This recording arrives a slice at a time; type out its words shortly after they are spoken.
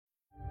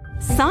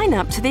Sign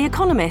up to The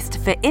Economist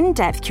for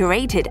in-depth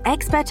curated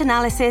expert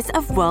analysis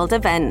of world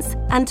events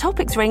and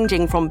topics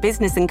ranging from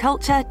business and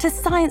culture to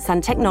science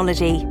and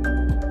technology.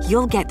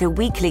 You'll get the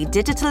weekly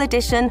digital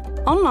edition,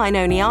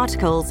 online-only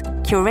articles,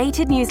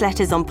 curated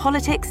newsletters on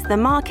politics, the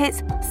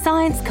markets,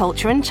 science,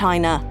 culture and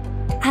China,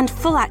 and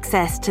full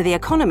access to The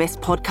Economist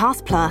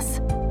Podcast Plus.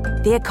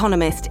 The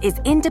Economist is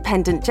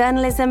independent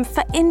journalism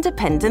for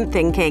independent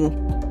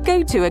thinking.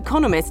 Go to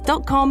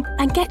economist.com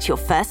and get your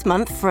first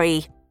month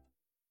free.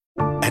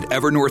 At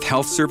Evernorth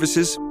Health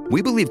Services,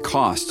 we believe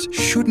costs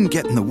shouldn't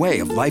get in the way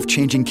of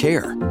life-changing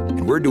care,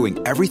 and we're doing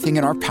everything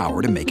in our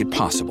power to make it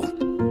possible.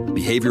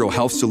 Behavioral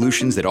health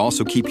solutions that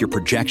also keep your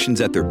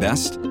projections at their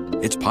best?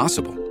 It's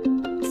possible.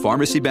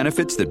 Pharmacy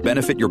benefits that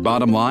benefit your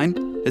bottom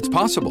line? It's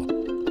possible.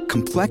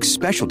 Complex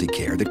specialty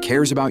care that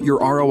cares about your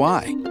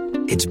ROI?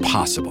 It's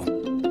possible.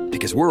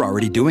 Because we're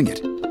already doing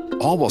it.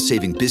 All while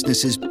saving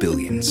businesses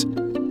billions.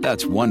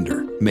 That's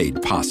Wonder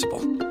made possible.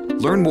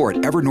 Learn more at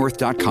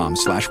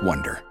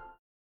evernorth.com/wonder.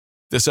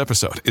 This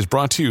episode is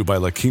brought to you by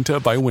La Quinta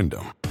by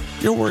Wyndham.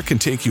 Your work can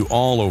take you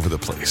all over the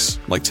place,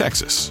 like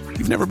Texas.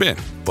 You've never been,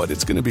 but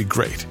it's going to be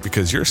great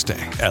because you're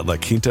staying at La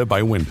Quinta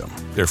by Wyndham.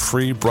 Their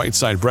free Bright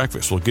Side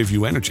breakfast will give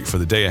you energy for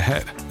the day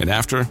ahead. And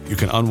after, you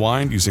can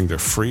unwind using their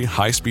free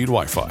high-speed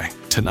Wi-Fi.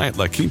 Tonight,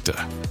 La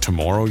Quinta.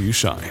 Tomorrow, you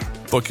shine.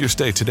 Book your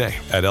stay today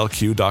at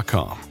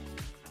lq.com.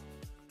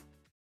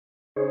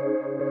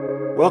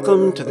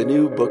 Welcome to the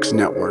New Books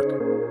Network.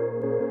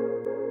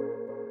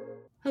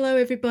 Hello,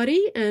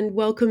 everybody, and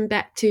welcome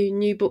back to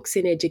New Books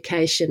in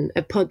Education,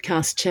 a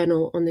podcast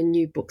channel on the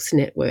New Books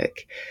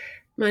Network.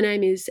 My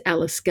name is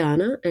Alice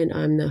Garner, and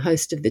I'm the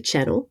host of the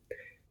channel.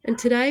 And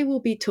today we'll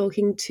be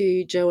talking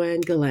to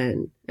Joanne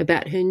Galan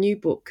about her new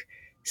book,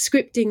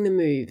 Scripting the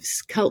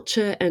Moves,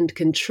 Culture and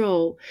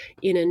Control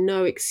in a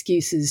No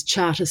Excuses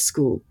Charter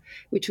School,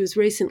 which was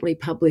recently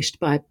published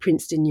by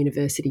Princeton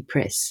University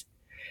Press.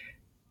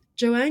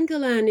 Joanne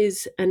Galan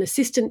is an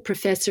assistant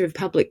professor of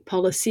public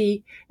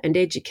policy and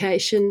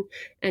education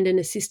and an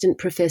assistant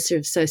professor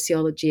of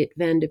sociology at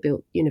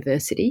Vanderbilt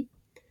University.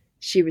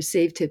 She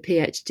received her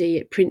PhD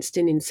at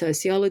Princeton in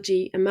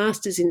sociology, a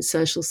master's in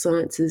social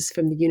sciences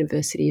from the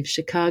University of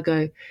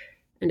Chicago,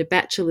 and a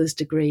bachelor's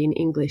degree in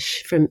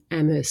English from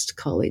Amherst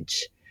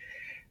College.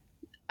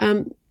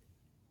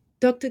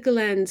 Dr.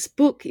 Galan's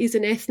book is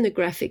an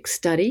ethnographic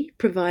study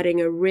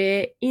providing a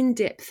rare,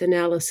 in-depth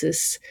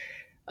analysis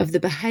of the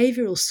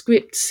behavioural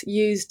scripts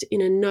used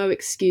in a no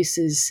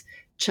excuses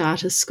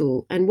charter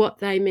school and what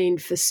they mean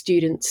for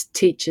students,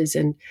 teachers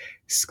and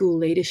school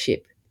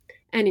leadership,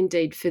 and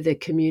indeed for the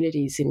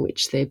communities in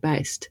which they're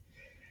based.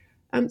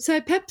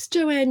 So perhaps,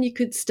 Joanne, you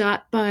could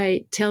start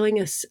by telling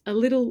us a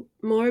little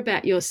more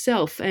about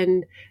yourself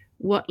and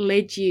what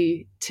led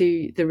you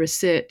to the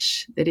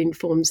research that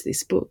informs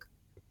this book.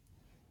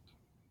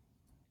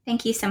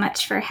 Thank you so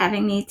much for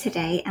having me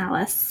today,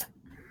 Alice.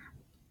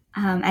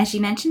 As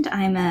you mentioned,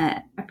 I'm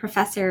a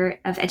professor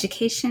of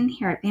education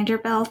here at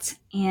Vanderbilt,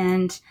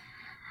 and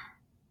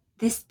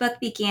this book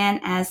began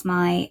as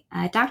my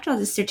doctoral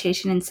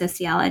dissertation in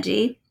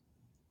sociology.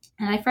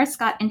 And I first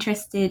got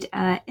interested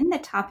in the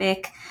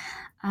topic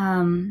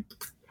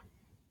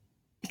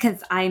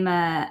because I'm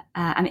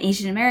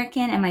Asian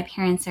American, and my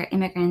parents are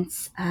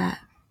immigrants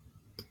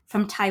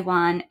from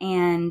Taiwan,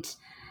 and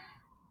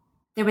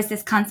there was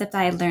this concept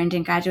I had learned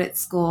in graduate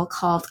school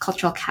called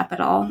cultural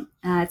capital.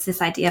 It's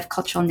this idea of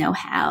cultural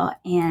know-how.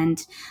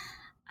 And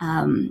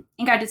in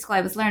graduate school,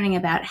 I was learning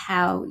about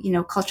how,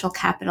 cultural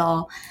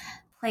capital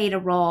played a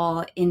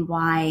role in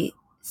why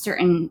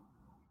certain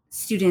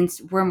students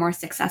were more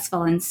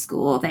successful in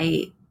school.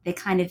 They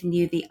kind of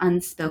knew the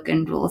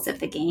unspoken rules of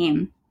the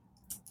game.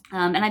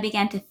 And I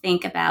began to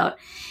think about,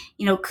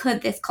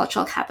 could this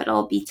cultural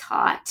capital be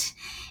taught?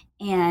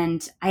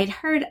 And I'd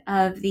heard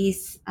of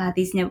these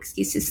no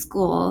excuses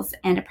schools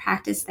and a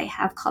practice they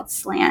have called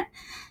SLANT.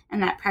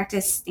 And that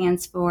practice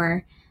stands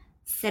for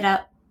sit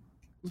up,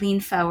 lean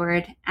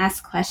forward,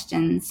 ask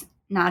questions,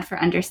 nod for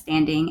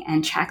understanding,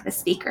 and track the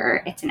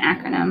speaker. It's an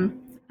acronym.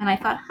 And I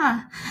thought,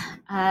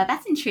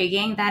 that's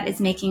intriguing. That is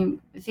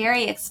making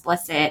very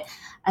explicit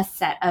a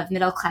set of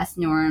middle-class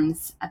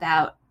norms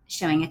about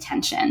showing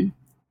attention.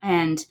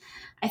 And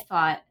I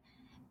thought,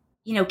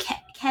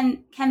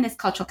 can this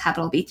cultural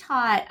capital be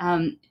taught?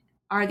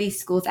 Are these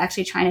schools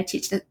actually trying to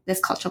teach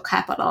this cultural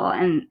capital?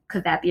 And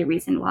could that be a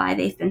reason why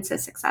they've been so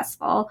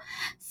successful?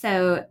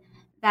 So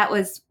that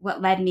was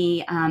what led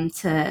me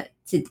to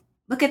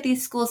look at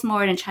these schools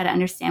more and try to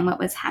understand what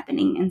was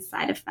happening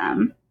inside of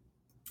them.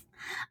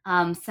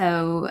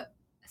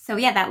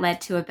 That led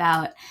to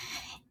about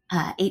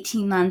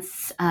 18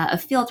 months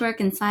of fieldwork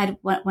inside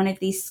one of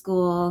these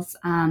schools,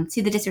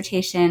 to the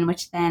dissertation,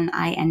 which then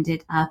I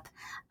ended up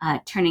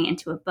turning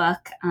into a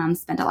book.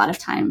 Spent a lot of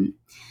time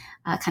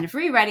kind of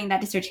rewriting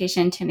that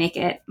dissertation to make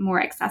it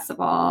more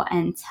accessible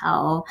and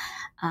tell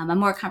a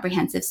more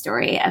comprehensive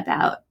story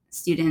about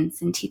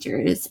students and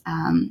teachers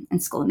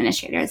and school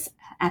administrators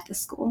at the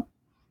school.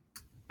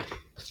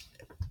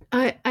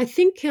 I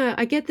think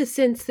I get the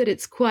sense that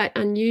it's quite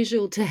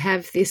unusual to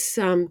have this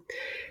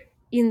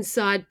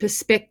inside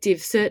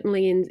perspective,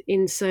 certainly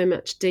in so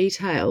much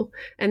detail.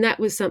 And that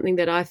was something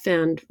that I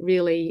found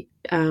really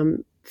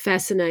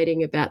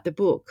fascinating about the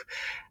book.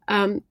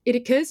 It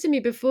occurs to me,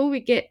 before we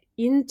get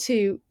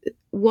into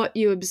what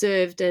you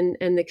observed and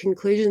the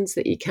conclusions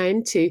that you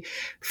came to,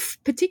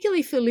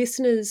 particularly for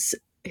listeners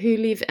who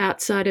live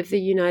outside of the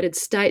United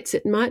States,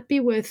 it might be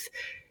worth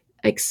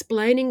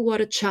explaining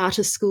what a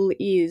charter school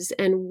is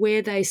and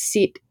where they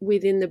sit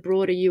within the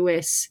broader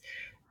US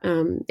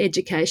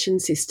education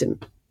system.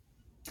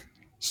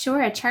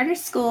 Sure. A charter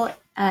school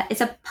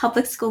is a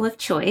public school of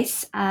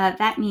choice.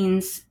 That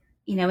means,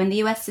 in the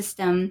U.S.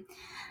 system,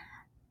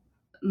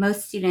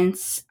 most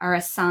students are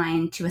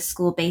assigned to a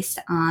school based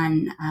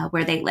on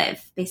where they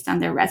live, based on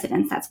their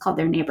residence. That's called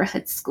their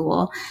neighborhood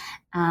school.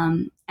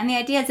 And the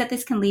idea is that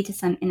this can lead to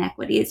some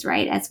inequities,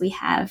 right? As we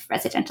have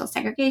residential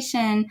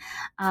segregation.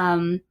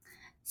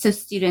 So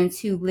students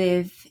who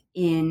live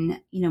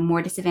in,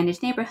 more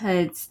disadvantaged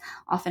neighborhoods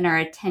often are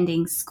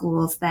attending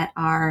schools that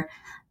are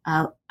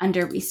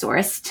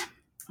under-resourced,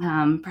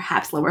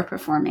 perhaps lower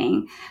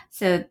performing.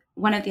 So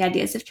one of the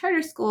ideas of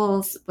charter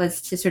schools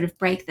was to sort of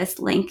break this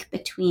link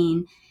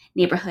between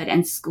neighborhood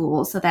and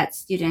school so that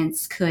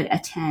students could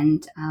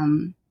attend,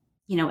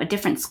 a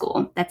different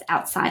school that's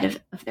outside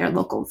of their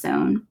local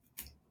zone.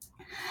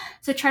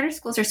 So charter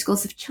schools are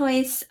schools of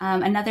choice.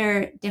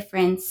 Another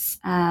difference,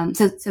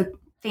 so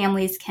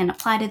families can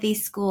apply to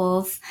these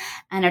schools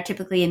and are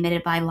typically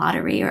admitted by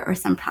lottery or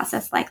some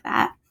process like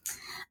that.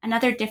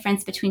 Another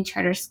difference between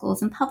charter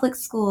schools and public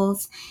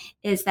schools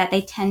is that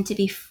they tend to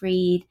be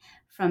freed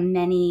from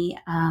many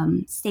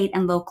state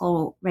and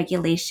local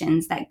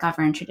regulations that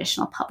govern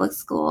traditional public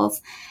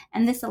schools.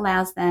 And this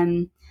allows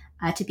them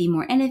to be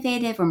more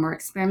innovative or more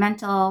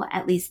experimental.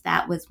 At least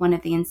that was one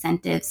of the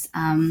incentives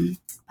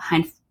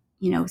behind,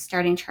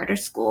 starting charter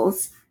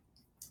schools.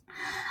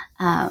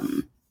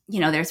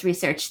 There's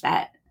research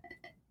that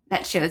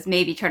shows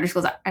maybe charter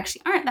schools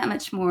actually aren't that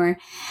much more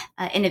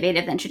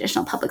innovative than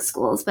traditional public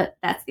schools, but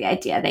that's the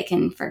idea. They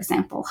can, for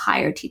example,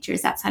 hire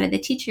teachers outside of the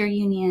teacher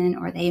union,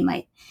 or they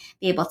might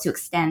be able to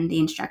extend the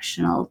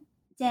instructional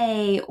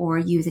day or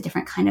use a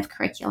different kind of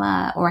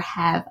curricula or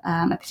have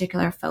a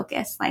particular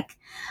focus, like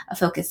a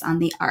focus on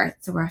the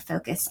arts or a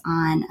focus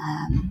on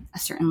a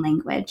certain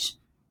language.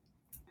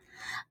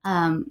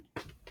 How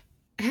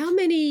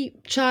many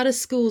charter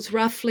schools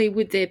roughly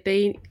would there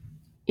be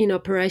in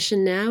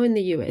operation now in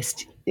the US?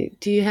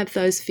 Do you have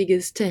those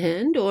figures to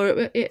hand, or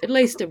at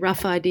least a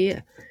rough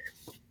idea?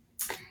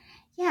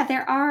 Yeah,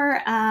 there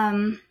are,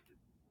 I'm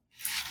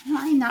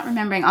not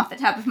remembering off the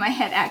top of my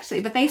head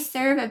actually, but they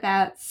serve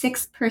about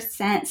 6 to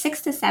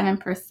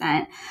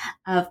 7%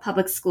 of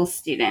public school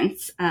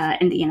students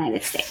in the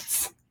United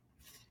States.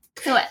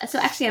 So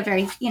actually a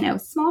very,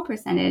 small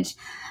percentage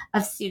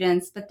of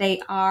students, but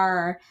they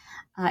are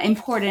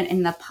important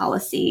in the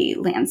policy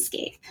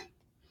landscape.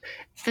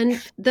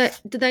 And do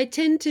they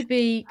tend to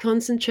be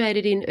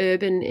concentrated in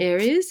urban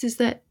areas? Is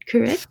that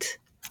correct?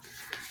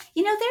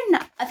 They're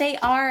not. They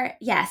are,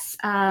 yes.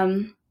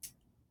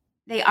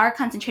 They are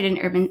concentrated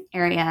in urban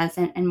areas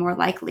and more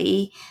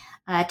likely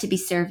to be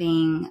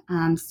serving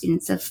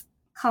students of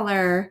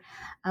color,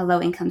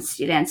 low-income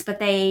students. But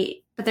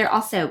they're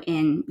also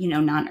in,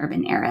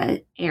 non-urban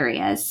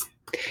areas.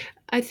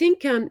 I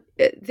think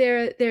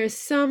there are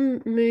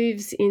some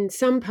moves in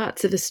some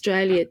parts of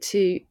Australia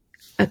to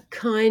a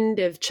kind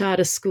of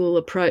charter school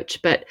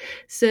approach, but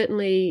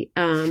certainly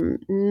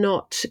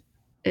not.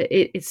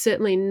 It's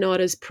certainly not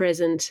as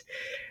present,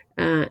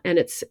 and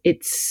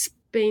it's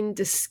been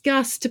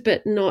discussed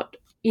but not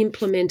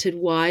implemented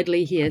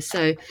widely here.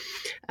 So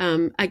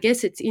I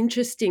guess it's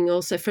interesting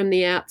also from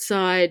the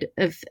outside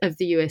of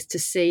the US to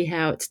see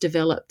how it's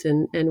developed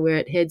and where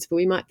it heads. But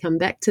we might come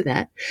back to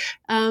that.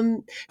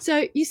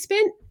 So you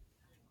spent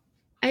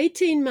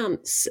 18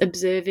 months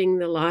observing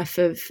the life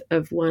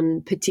of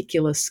one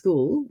particular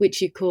school,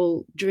 which you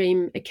call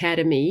Dream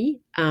Academy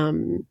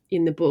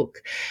in the book.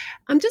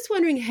 I'm just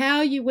wondering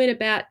how you went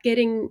about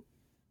getting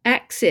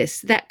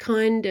access, that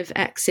kind of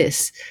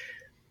access.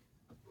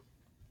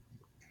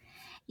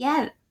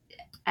 Yeah,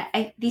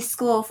 these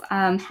schools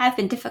have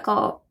been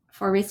difficult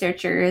for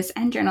researchers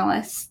and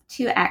journalists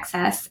to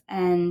access.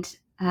 And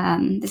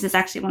this is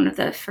actually one of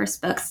the first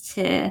books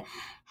to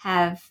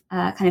have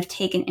kind of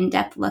take an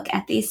in-depth look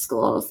at these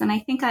schools. And I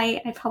think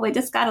I probably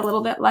just got a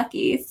little bit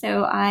lucky.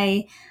 So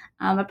I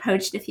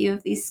approached a few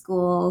of these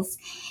schools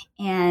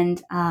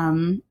and,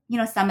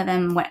 some of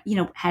them,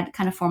 had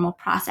kind of formal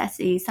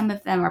processes. Some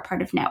of them are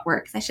part of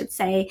networks, I should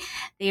say.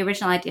 The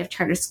original idea of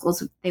charter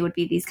schools, they would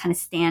be these kind of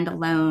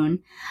standalone,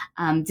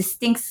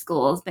 distinct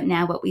schools. But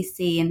now what we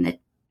see in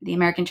the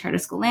American charter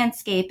school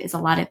landscape is a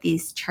lot of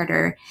these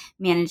charter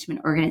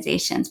management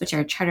organizations, which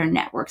are charter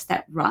networks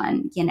that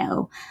run,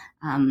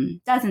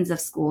 dozens of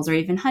schools or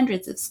even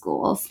hundreds of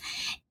schools.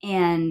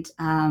 And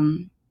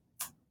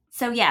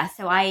so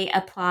I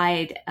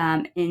applied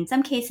in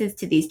some cases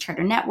to these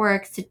charter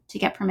networks to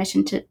get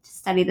permission to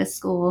study the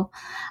school.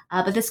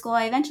 But the school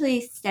I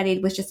eventually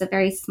studied was just a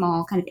very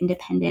small kind of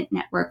independent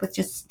network with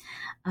just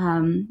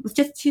 2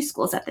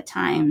 schools at the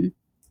time.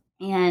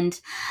 And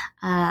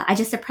I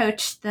just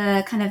approached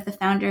the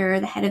founder,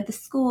 the head of the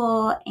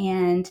school,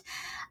 and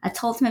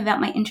told him about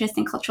my interest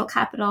in cultural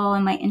capital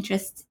and my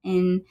interest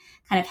in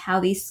kind of how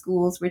these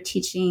schools were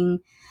teaching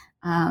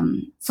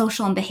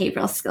social and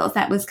behavioral skills.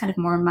 That was kind of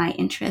more my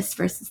interest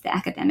versus the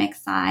academic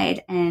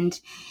side. And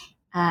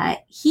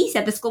he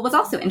said the school was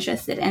also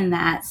interested in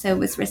that, so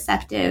was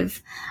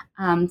receptive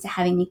to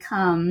having me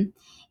come.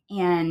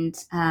 And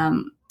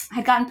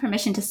had gotten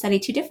permission to study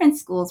 2 different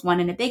schools, one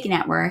in a big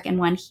network and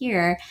one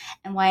here.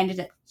 And why I ended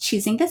up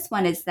choosing this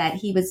one is that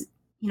he was,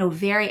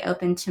 very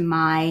open to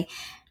my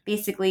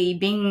basically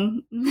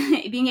being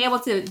able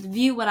to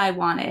view what I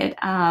wanted,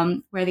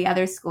 where the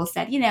other school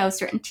said,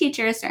 certain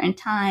teachers, certain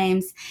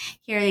times.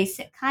 Here they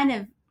kind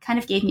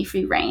of gave me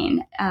free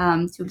reign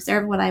to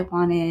observe what I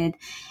wanted,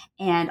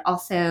 and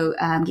also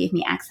gave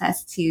me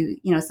access to,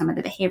 some of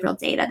the behavioral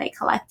data they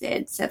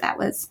collected. So that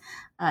was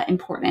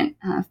important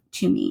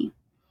to me.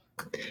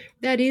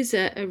 That is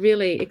a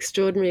really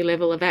extraordinary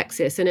level of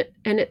access, and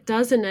it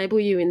does enable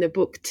you in the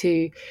book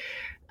to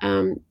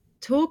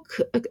talk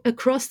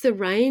across the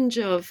range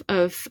of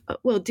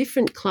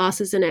different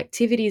classes and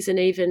activities, and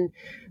even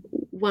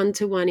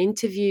one-to-one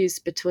interviews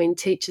between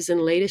teachers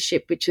and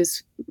leadership, which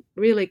is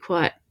really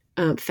quite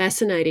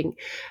fascinating.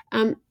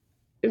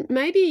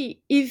 Maybe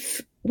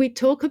if we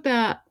talk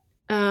about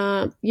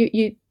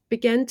you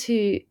began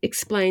to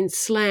explain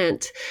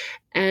SLANT,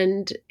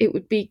 and it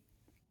would be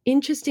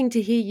interesting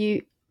to hear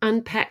you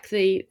unpack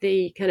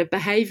the kind of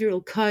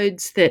behavioural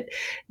codes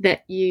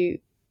that you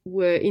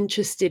were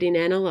interested in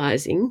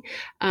analysing,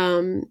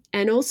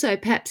 and also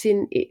perhaps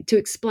to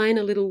explain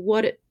a little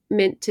what it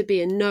meant to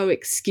be a no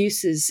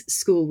excuses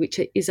school, which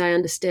is, I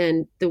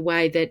understand, the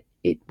way that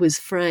it was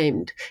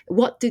framed.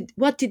 What did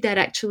that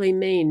actually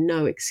mean,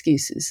 no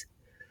excuses?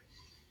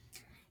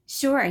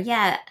 Sure,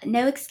 yeah.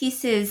 No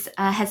excuses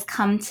has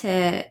come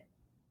to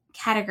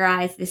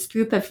categorize this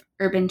group of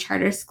urban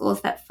charter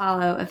schools that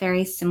follow a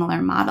very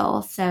similar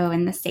model. So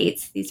in the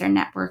States, these are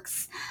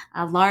networks,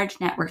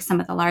 large networks, some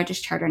of the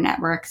largest charter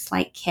networks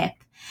like KIPP,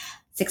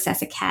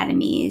 Success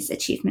Academies,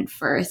 Achievement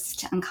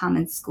First,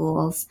 Uncommon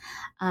Schools.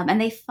 And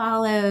they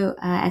follow,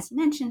 as you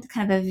mentioned,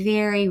 kind of a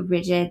very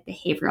rigid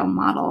behavioral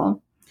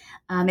model.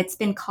 It's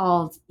been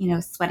called,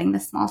 sweating the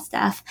small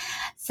stuff.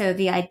 So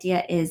the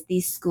idea is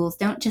these schools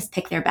don't just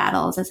pick their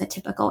battles as a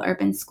typical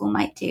urban school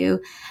might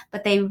do,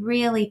 but they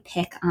really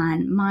pick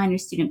on minor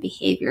student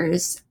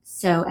behaviors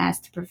so as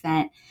to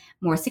prevent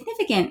more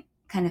significant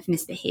kind of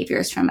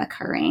misbehaviors from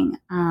occurring.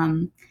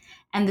 And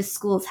the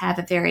schools have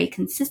a very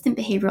consistent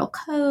behavioral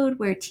code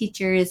where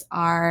teachers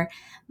are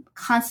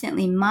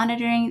constantly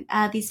monitoring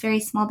these very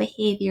small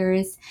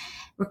behaviors,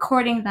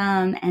 recording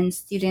them, and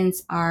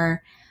students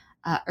are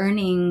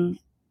earning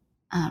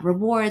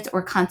rewards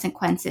or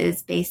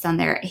consequences based on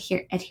their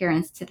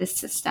adherence to the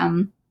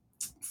system.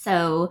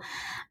 So,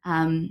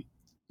 in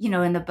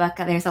the book,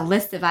 there's a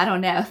list of,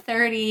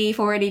 30,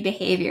 40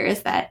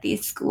 behaviors that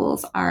these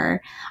schools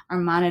are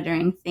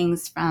monitoring,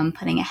 things from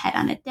putting a head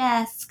on a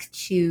desk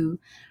to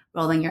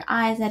rolling your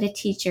eyes at a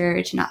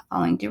teacher to not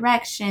following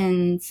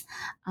directions,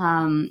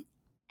 and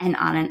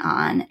on and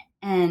on.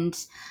 And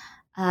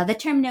the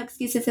term no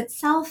excuses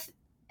itself,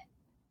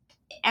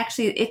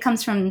 actually, it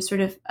comes from sort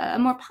of a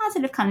more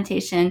positive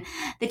connotation.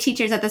 The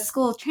teachers at the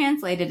school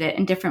translated it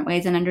in different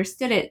ways and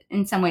understood it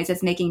in some ways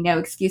as making no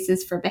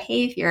excuses for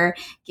behavior,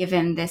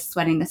 given this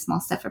sweating the small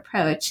stuff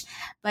approach.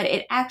 But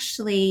it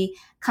actually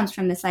comes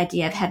from this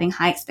idea of having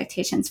high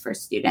expectations for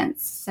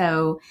students.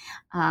 So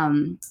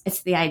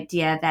it's the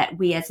idea that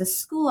we as a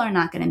school are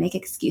not going to make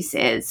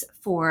excuses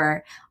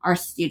for our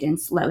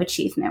students' low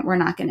achievement. We're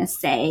not going to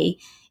say,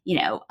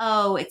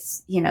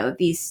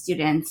 these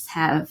students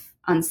have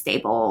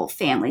unstable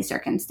family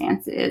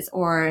circumstances,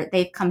 or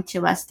they've come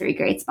to us 3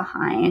 grades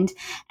behind,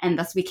 and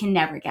thus we can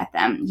never get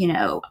them,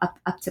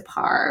 up to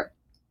par.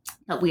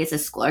 But we as a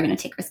school are going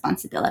to take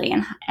responsibility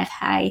and have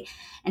high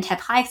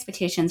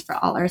expectations for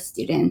all our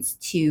students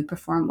to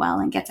perform well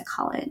and get to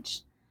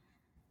college.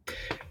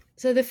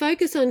 So the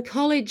focus on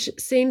college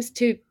seems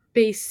to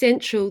be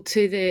central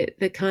to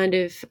the kind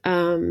of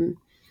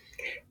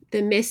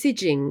the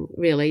messaging,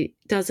 really,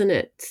 doesn't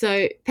it?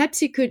 So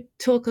perhaps you could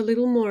talk a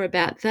little more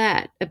about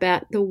that,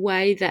 about the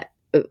way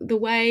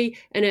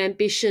an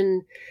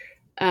ambition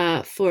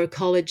for a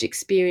college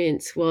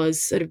experience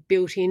was sort of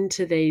built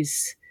into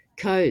these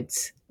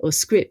codes or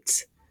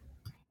scripts.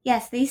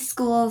 Yes, these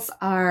schools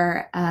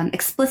are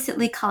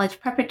explicitly college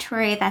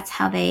preparatory. That's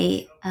how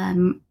they,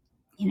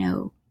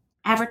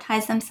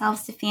 advertise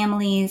themselves to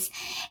families,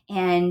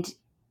 and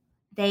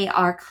they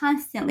are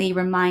constantly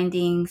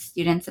reminding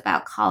students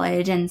about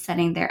college and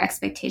setting their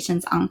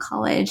expectations on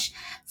college.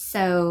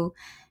 So,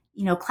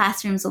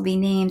 classrooms will be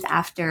named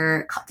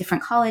after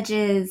different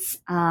colleges.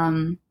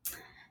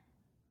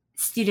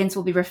 Students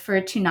will be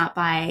referred to not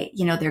by,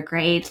 their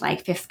grade,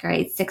 like 5th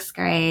grade, 6th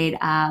grade,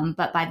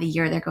 but by the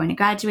year they're going to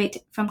graduate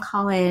from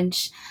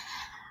college.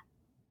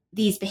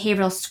 These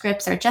behavioral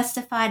scripts are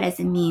justified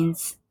as a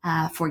means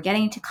for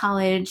getting to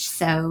college.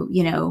 So,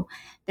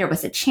 there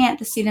was a chant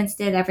the students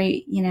did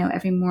every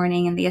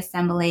morning in the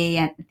assembly.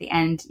 And at the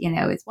end,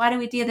 is why do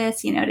we do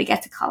this, to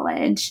get to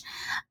college.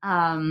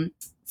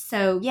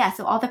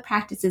 So all the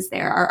practices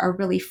there are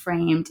really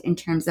framed in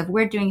terms of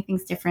we're doing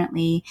things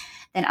differently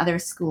than other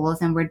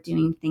schools, and we're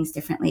doing things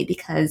differently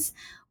because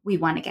we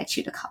want to get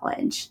you to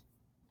college.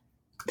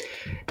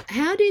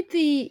 How did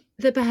the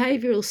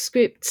behavioural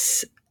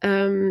scripts,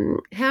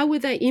 how were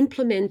they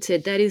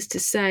implemented? That is to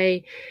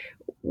say,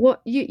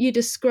 what you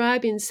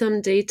describe in some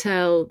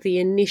detail the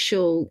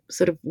initial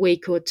sort of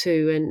week or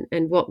two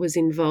and what was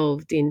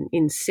involved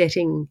in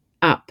setting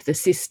up the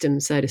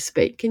system, so to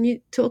speak. Can you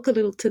talk a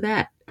little to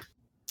that?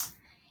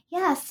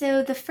 Yeah,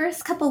 so the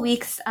first couple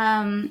weeks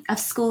of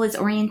school is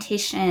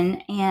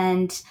orientation,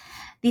 and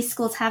these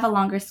schools have a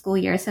longer school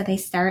year, so they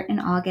start in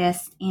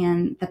August,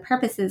 and the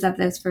purposes of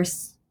those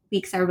first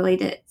weeks are really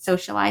to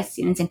socialize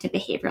students into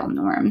behavioral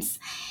norms.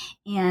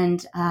 And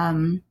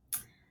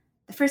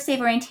the first day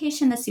of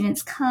orientation, the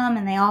students come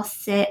and they all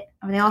sat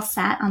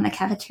on the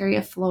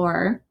cafeteria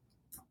floor.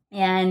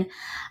 And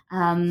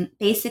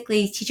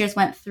basically, teachers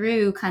went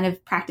through kind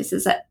of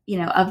practices,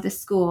 of the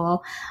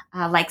school,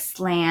 like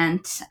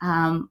SLANT,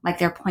 like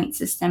their point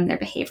system, their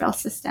behavioral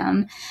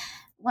system.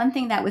 One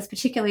thing that was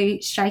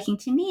particularly striking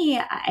to me,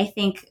 I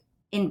think,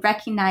 in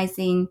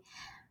recognizing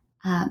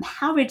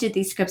how rigid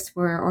these scripts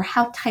were or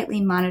how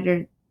tightly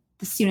monitored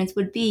the students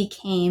would be,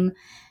 came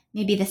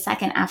maybe the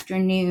second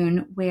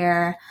afternoon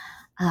where,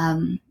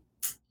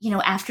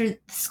 after the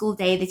school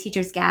day, the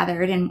teachers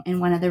gathered in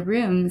one of the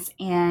rooms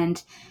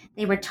and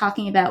they were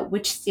talking about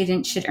which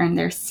students should earn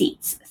their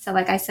seats. So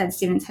like I said,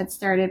 students had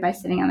started by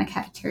sitting on the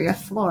cafeteria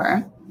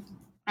floor,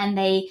 and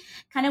they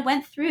kind of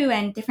went through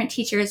and different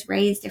teachers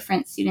raised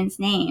different students'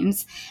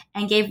 names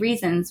and gave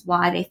reasons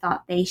why they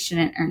thought they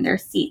shouldn't earn their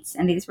seats.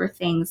 And these were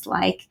things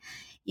like,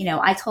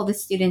 I told a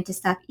student to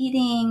stop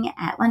eating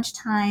at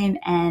lunchtime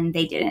and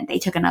they didn't. They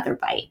took another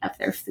bite of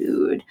their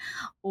food.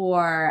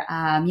 Or,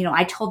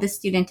 I told the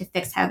student to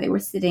fix how they were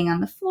sitting on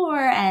the floor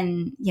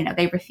and,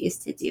 they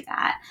refused to do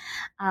that.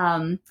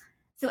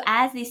 So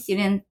as these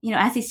students,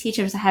 as these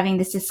teachers are having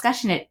this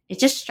discussion, it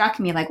just struck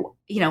me like,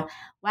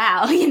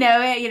 wow,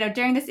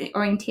 during this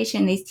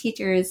orientation, these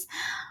teachers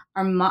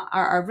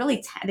are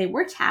really, they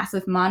were tasked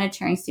with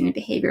monitoring student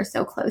behavior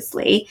so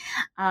closely.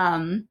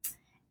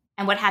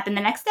 And what happened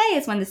the next day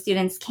is when the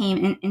students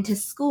came into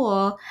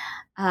school,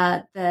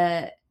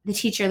 the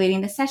teacher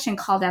leading the session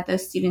called out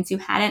those students who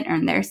hadn't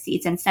earned their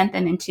seats and sent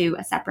them into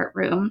a separate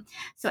room.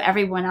 So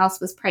everyone else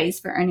was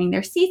praised for earning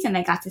their seats, and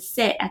they got to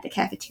sit at the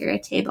cafeteria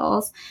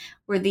tables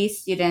where these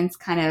students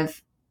kind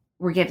of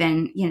were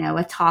given,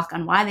 a talk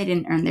on why they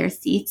didn't earn their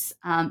seats,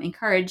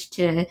 encouraged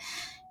to,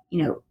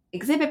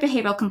 exhibit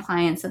behavioral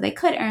compliance so they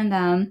could earn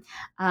them,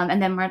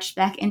 and then marched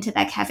back into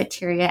that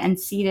cafeteria and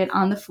seated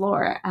on the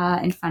floor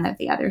in front of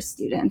the other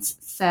students.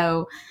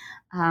 So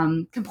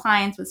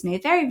compliance was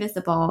made very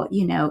visible,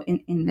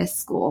 in this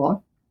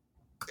school.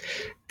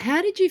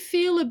 How did you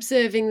feel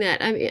observing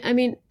that? I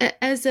mean,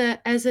 as an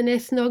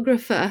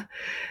ethnographer,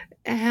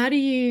 how do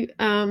you?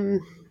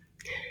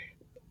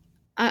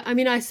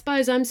 I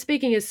suppose I'm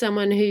speaking as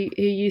someone who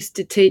used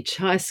to teach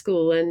high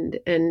school,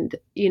 and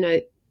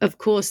of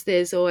course,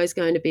 there's always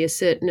going to be a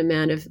certain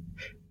amount of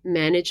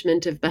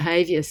management of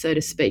behaviour, so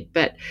to speak,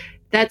 but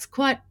that's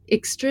quite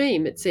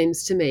extreme, it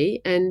seems to me,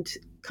 and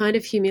kind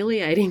of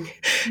humiliating.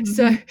 Mm-hmm.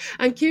 So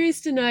I'm curious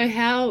to know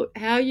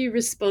how you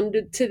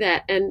responded to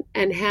that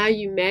and how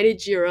you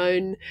manage your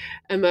own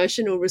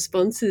emotional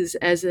responses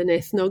as an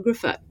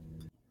ethnographer.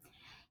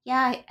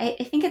 Yeah,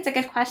 I think it's a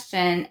good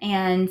question.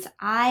 And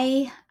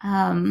I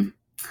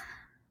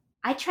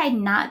tried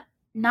not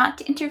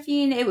to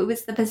intervene. It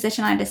was the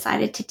position I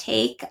decided to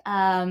take,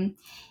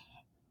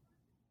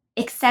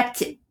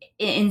 except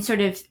in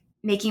sort of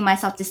making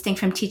myself distinct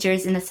from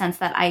teachers in the sense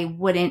that I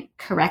wouldn't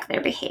correct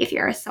their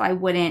behavior. So I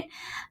wouldn't,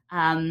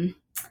 I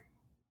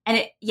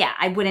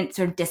wouldn't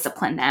sort of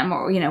discipline them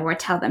or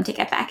tell them to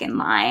get back in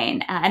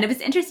line. And it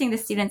was interesting, the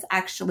students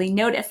actually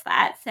noticed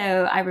that. So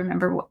I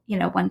remember,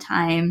 one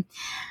time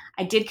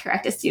I did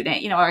correct a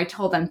student, or I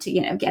told them to,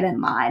 get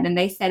in line, and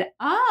they said,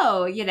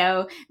 oh,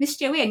 Miss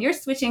Joanne, you're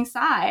switching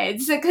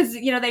sides, because,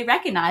 they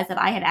recognized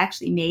that I had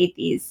actually made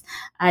these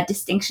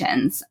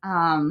distinctions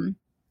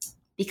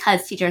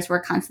because teachers were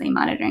constantly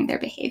monitoring their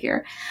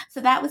behavior. So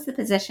that was the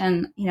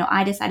position,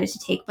 I decided to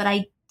take, but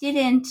I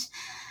didn't,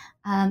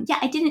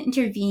 I didn't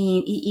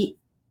intervene,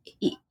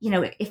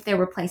 if there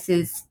were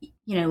places,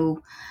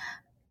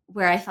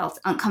 where I felt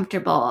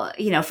uncomfortable,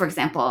 for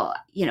example,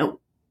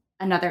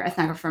 another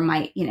ethnographer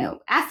might,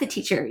 ask the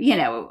teacher,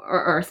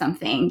 or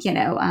something,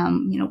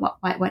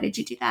 why did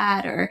you do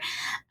that? Or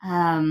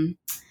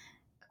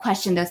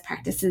question those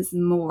practices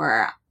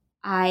more.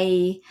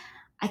 I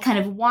kind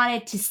of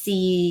wanted to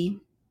see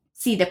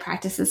the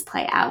practices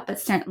play out, but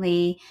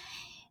certainly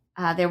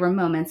there were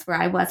moments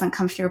where I was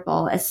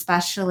uncomfortable,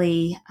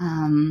 especially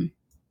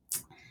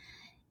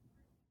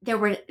there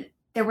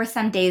were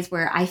some days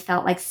where I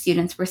felt like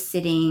students were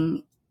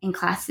sitting in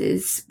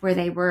classes where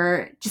they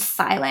were just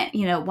silent,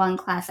 one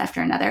class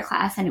after another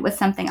class. And it was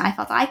something I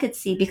felt I could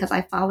see because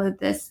I followed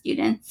the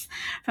students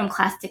from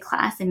class to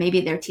class, and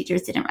maybe their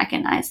teachers didn't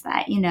recognize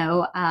that,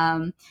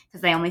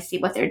 because they only see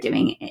what they're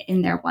doing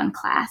in their one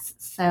class.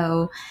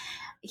 So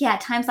yeah,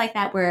 times like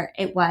that where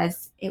it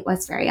was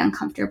very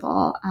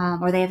uncomfortable.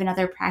 Or they have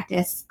another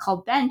practice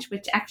called bench,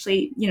 which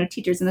actually,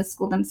 teachers in the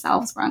school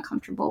themselves were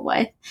uncomfortable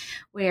with,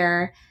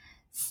 where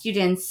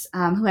students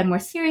who had more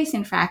serious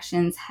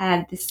infractions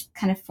had this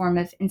kind of form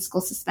of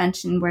in-school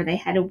suspension where they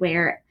had to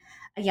wear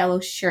a yellow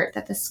shirt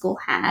that the school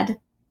had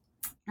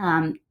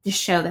to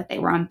show that they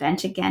were on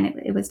bench again.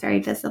 It was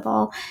very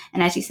visible.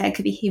 And as you said, it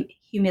could be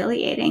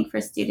humiliating for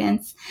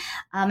students.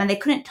 And they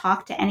couldn't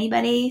talk to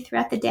anybody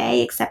throughout the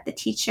day except the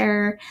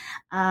teacher.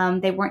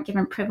 They weren't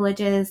given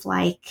privileges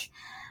like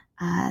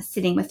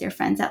sitting with their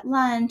friends at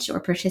lunch or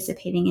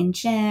participating in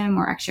gym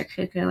or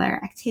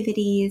extracurricular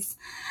activities.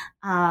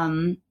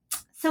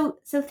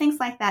 So things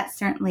like that,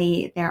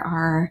 certainly there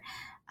are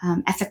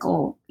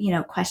ethical,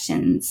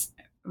 questions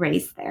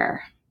raised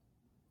there.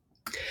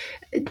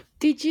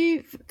 Did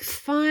you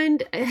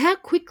find, how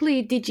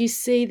quickly did you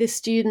see the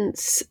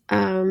students,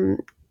 for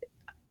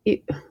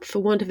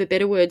want of a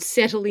better word,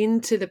 settle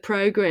into the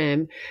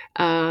program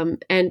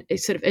and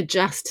sort of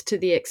adjust to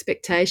the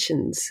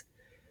expectations?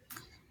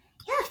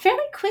 Yeah, fairly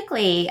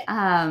quickly.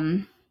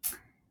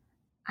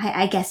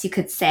 I guess you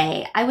could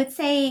say. I would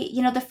say,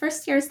 the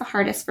first year is the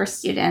hardest for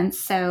students.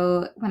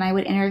 So when I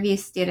would interview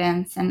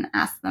students and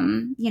ask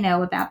them,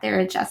 about their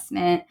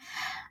adjustment,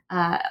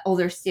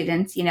 older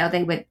students,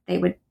 they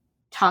would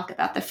talk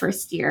about the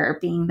first year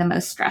being the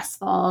most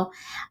stressful.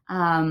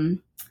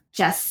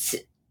 Just,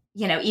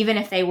 even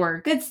if they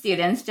were good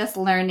students, just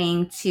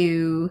learning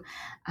to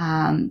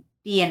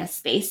be in a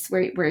space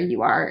where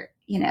you are,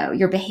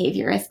 your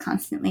behavior is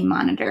constantly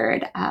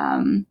monitored,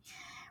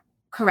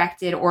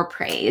 corrected, or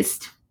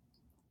praised.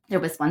 There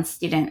was one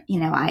student,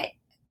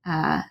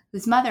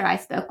 whose mother I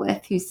spoke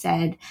with, who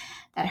said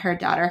that her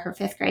daughter, her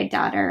 5th grade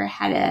daughter,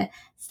 had to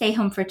stay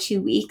home for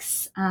 2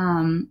 weeks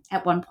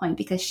at one point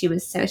because she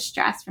was so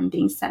stressed from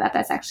being set up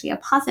as actually a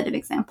positive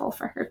example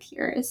for her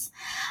peers.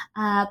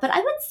 But I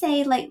would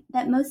say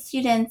that most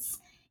students,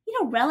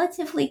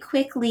 relatively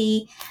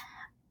quickly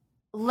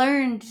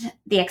learned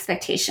the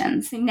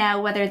expectations.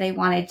 Now, whether they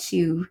wanted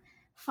to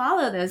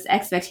follow those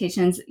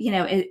expectations,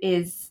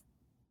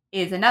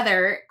 is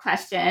another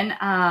question.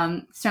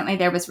 Certainly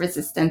there was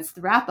resistance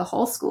throughout the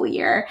whole school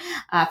year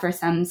for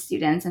some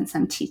students and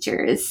some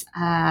teachers.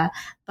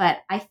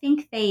 But I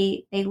think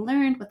they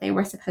learned what they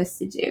were supposed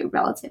to do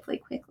relatively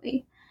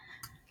quickly.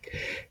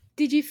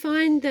 Did you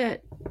find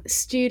that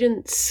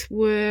students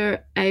were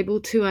able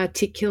to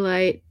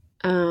articulate,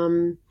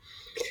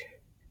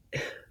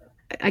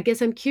 I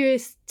guess I'm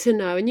curious to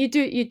know, and you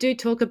do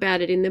talk about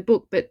it in the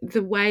book, but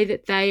the way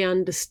that they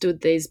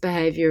understood these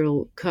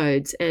behavioural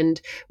codes and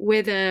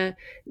whether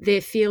their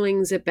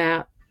feelings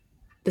about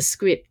the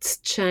scripts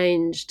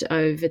changed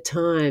over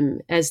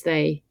time as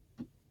they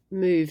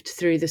moved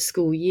through the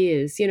school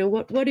years.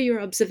 What are your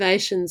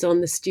observations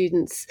on the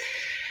students'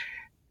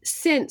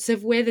 sense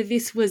of whether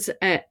this was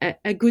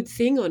a good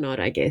thing or not,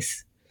 I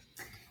guess?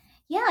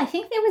 Yeah, I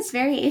think there was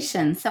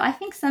variation. So I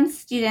think some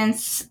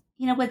students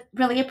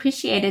really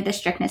appreciated the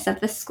strictness of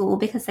the school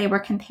because they were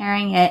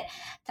comparing it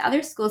to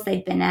other schools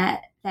they'd been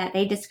at that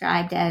they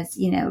described as,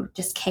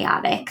 just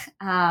chaotic.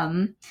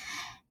 And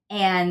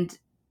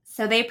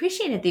so they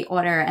appreciated the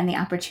order and the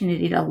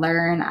opportunity to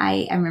learn.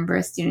 I remember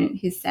a student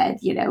who said,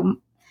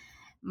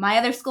 my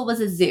other school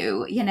was a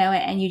zoo,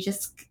 and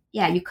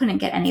you couldn't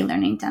get any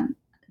learning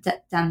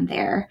done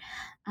there.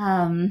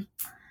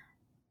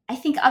 I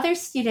think other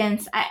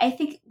students, I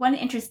think one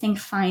interesting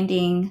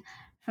finding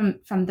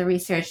from the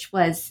research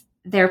was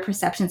their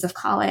perceptions of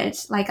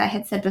college. Like I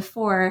had said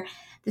before,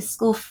 the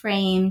school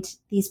framed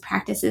these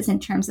practices in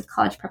terms of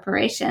college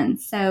preparation.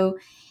 So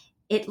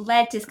it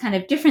led to kind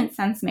of different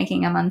sense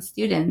making among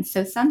students.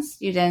 So some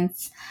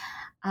students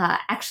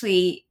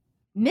actually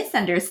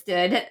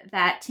misunderstood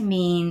that to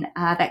mean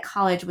that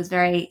college was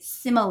very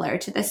similar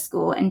to the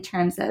school in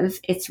terms of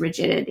its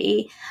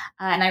rigidity.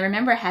 And I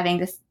remember having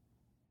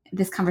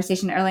this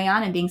conversation early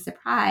on and being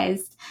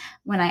surprised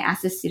when I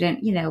asked a student,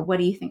 what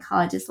do you think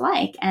college is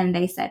like? And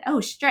they said, oh,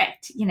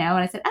 strict, and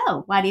I said,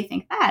 oh, why do you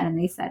think that? And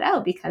they said,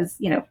 oh, because,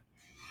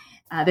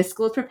 the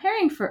school is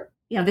preparing for,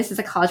 this is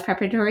a college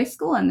preparatory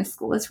school and the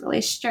school is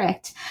really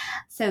strict.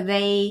 So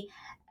they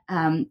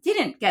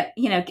didn't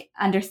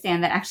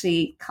understand that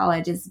actually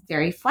college is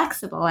very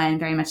flexible and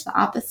very much the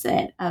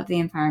opposite of the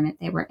environment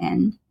they were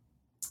in.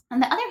 On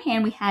the other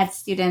hand, we had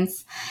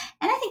students,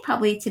 and I think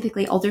probably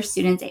typically older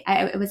students.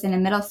 It was in a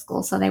middle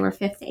school, so they were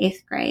 5th to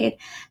 8th grade.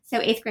 So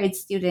 8th grade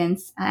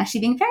students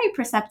actually being very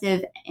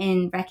perceptive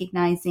in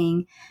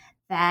recognizing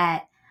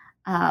that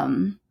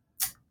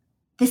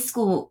this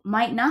school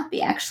might not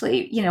be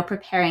actually,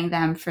 preparing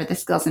them for the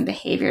skills and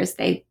behaviors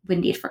they would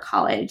need for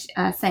college,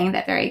 saying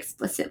that very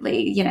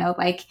explicitly,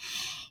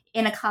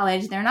 in a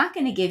college, they're not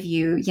going to give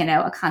you,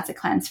 a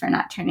consequence for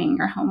not turning in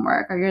your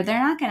homework, or they're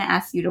not going to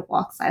ask you to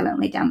walk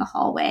silently down the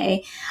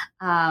hallway.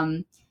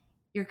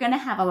 You're going to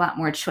have a lot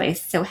more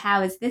choice. So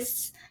how is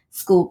this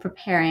school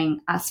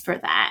preparing us for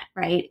that,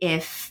 right?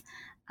 If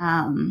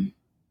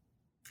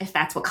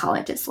that's what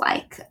college is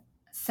like.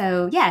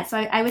 So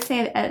I would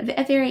say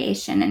a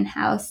variation in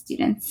how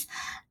students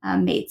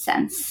made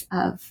sense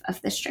of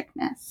the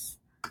strictness.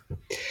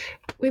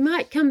 We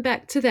might come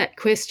back to that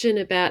question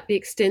about the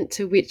extent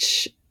to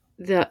which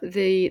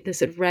the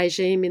sort of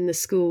regime in the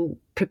school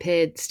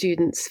prepared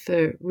students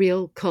for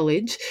real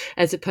college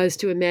as opposed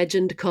to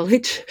imagined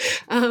college.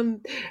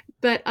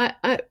 But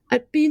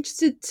I'd be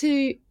interested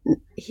to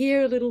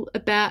hear a little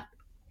about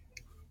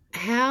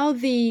how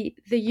the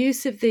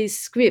use of these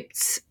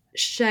scripts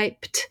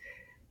shaped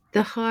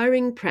the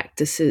hiring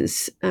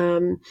practices,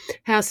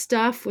 how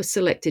staff were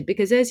selected,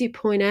 because as you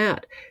point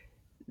out,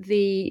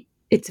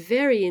 it's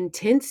very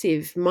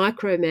intensive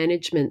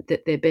micromanagement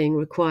that they're being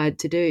required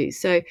to do.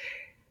 So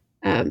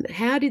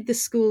how did the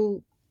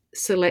school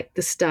select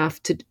the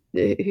staff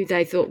who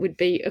they thought would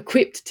be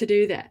equipped to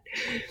do that?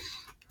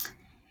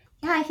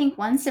 Yeah, I think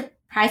one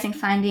surprising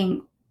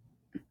finding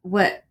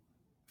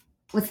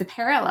was the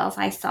parallels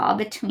I saw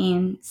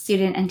between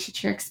student and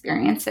teacher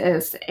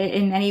experiences.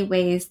 In many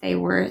ways, they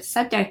were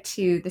subject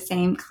to the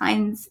same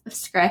kinds of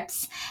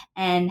scripts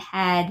and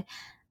had,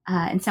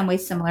 in some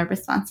ways, similar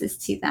responses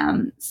to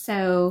them.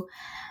 So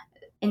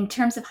in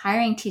terms of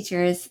hiring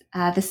teachers,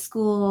 the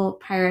school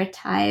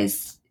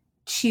prioritized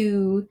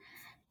two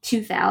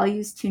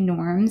values, two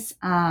norms.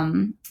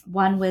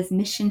 One was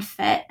mission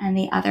fit and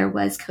the other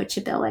was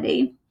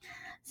coachability.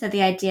 So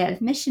the idea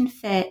of mission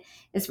fit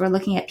is we're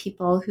looking at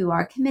people who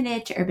are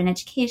committed to urban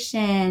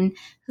education,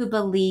 who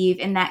believe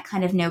in that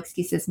kind of no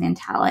excuses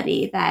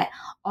mentality that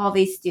all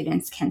these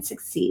students can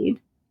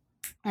succeed,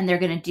 and they're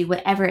going to do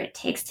whatever it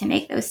takes to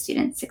make those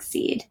students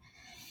succeed.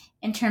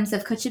 In terms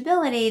of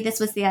coachability, this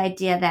was the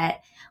idea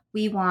that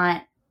we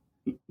want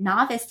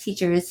novice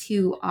teachers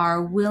who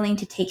are willing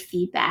to take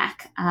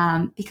feedback,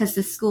 because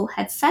the school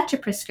had such a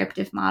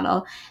prescriptive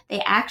model.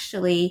 They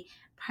actually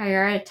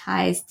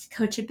prioritized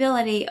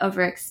coachability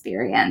over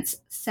experience.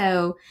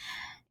 So,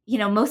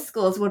 most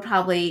schools would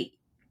probably,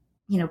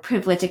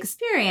 privilege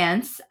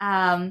experience.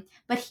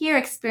 But here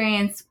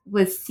experience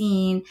was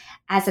seen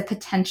as a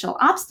potential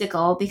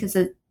obstacle because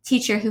a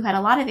teacher who had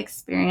a lot of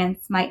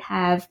experience might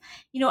have,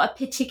 a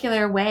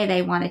particular way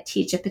they want to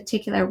teach, a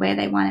particular way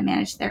they want to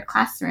manage their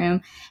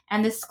classroom.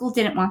 And the school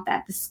didn't want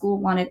that. The school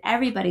wanted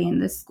everybody in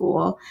the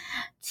school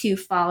to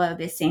follow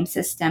the same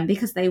system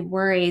because they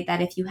worried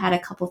that if you had a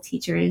couple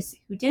teachers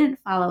who didn't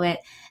follow it,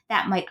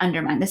 that might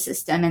undermine the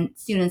system and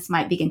students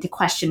might begin to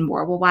question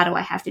more, well, why do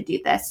I have to do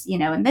this,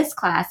 in this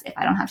class if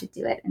I don't have to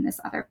do it in this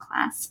other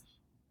class?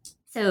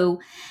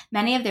 So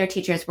many of their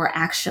teachers were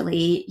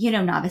actually,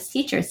 novice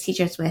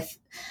teachers with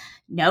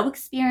no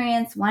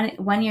experience,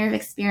 one year of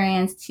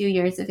experience, 2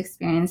 years of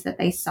experience that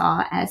they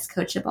saw as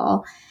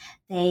coachable.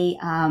 They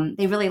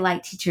really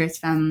like teachers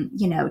from,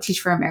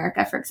 Teach for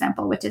America, for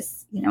example, which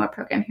is, a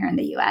program here in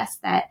the U.S.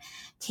 that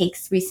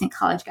takes recent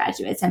college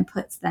graduates and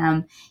puts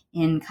them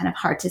in kind of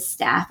hard to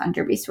staff,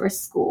 under-resourced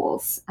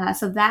schools.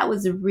 So that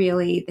was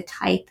really the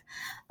type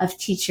of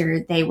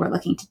teacher they were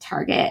looking to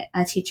target,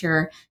 a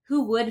teacher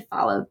who would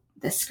follow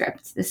the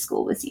script the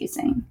school was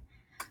using.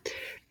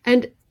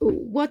 And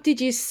what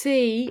did you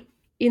see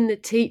in the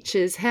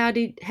teachers? How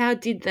did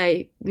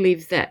they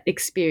live that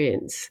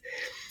experience?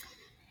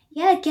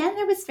 Yeah, again,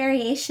 there was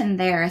variation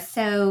there.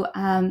 So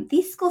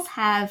these schools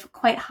have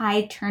quite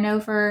high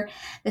turnover.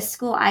 The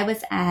school I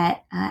was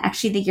at,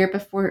 actually the year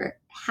before,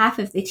 half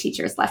of the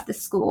teachers left the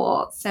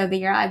school. So the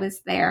year I was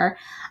there,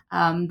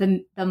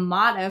 the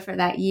motto for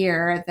that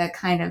year, the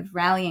kind of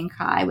rallying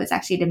cry, was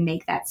actually to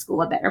make that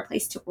school a better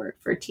place to work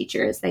for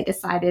teachers. They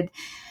decided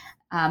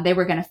they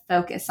were going to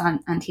focus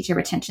on teacher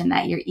retention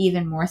that year,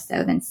 even more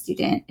so than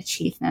student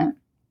achievement.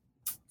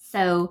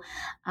 So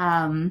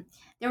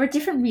there were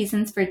different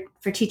reasons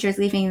for teachers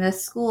leaving the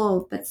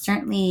school, but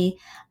certainly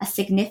a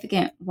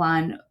significant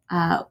one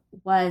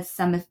was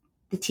some of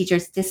the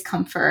teachers'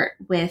 discomfort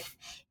with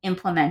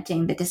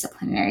implementing the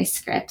disciplinary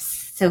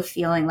scripts. So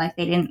feeling like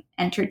they didn't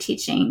enter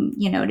teaching,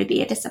 to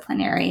be a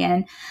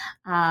disciplinarian,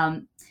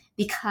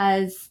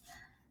 because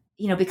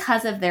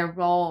of their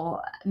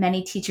role,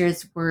 many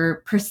teachers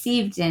were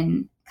perceived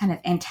in kind of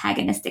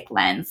antagonistic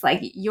lens, like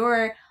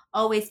you're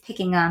always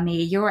picking on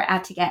me, you're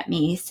out to get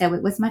me. So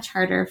it was much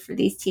harder for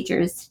these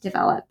teachers to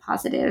develop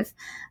positive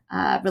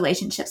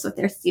relationships with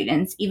their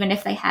students, even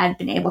if they had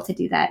been able to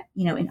do that,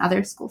 in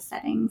other school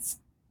settings.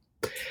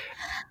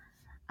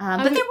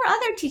 But there were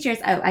other teachers,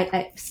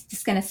 I was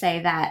just going to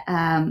say that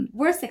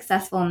were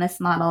successful in this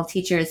model,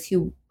 teachers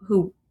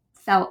who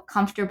felt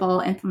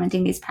comfortable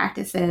implementing these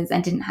practices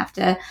and didn't have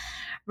to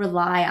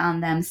rely on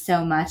them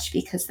so much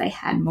because they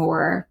had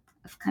more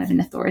of kind of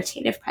an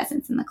authoritative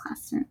presence in the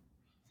classroom.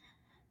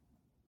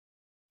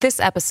 This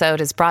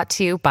episode is brought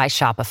to you by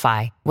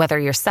Shopify. Whether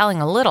you're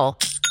selling a little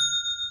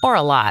or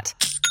a lot,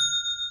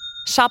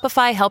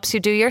 Shopify helps you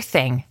do your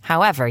thing,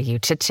 however you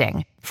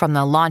cha-ching. From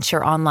the launch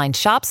your online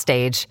shop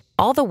stage,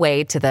 all the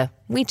way to the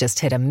we just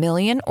hit 1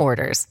 million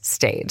orders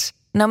stage.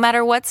 No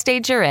matter what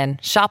stage you're in,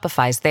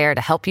 Shopify's there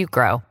to help you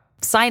grow.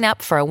 Sign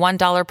up for a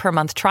 $1 per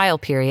month trial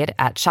period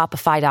at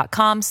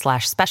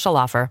shopify.com/special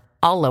offer,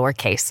 all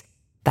lowercase.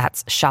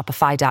 That's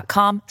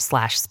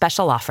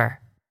shopify.com/special offer.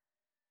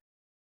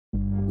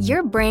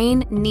 Your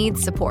brain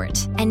needs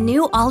support, and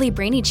new Ollie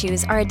Brainy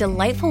Chews are a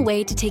delightful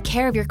way to take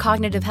care of your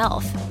cognitive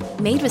health.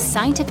 Made with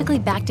scientifically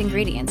backed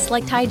ingredients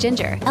like Thai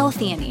ginger,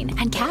 L-theanine,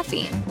 and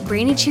caffeine,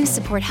 Brainy Chews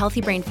support healthy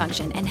brain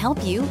function and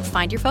help you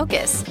find your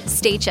focus,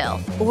 stay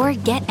chill, or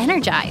get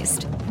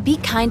energized. Be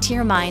kind to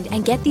your mind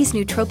and get these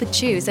nootropic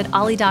chews at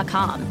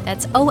ollie.com.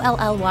 That's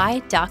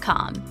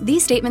OLLY.com.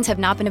 These statements have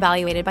not been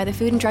evaluated by the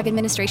Food and Drug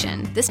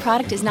Administration. This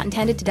product is not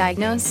intended to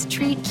diagnose,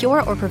 treat,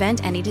 cure, or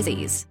prevent any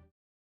disease.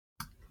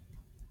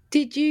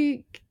 Did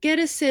you get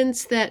a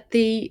sense that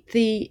the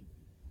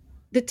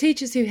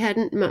teachers who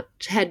hadn't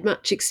had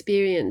much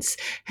experience,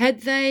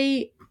 did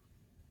they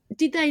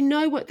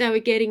know what they were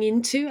getting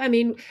into? I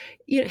mean,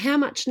 how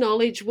much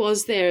knowledge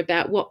was there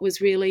about what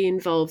was really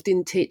involved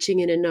in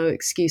teaching in a no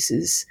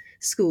excuses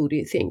school, do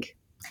you think?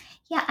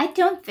 Yeah, I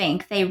don't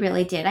think they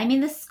really did. I mean,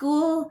 the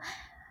school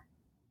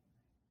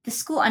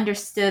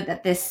understood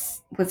that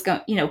this was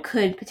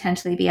could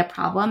potentially be a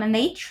problem, and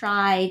they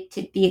tried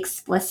to be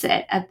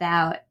explicit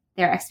about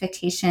their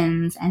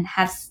expectations and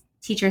have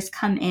teachers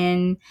come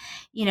in,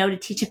 to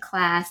teach a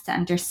class to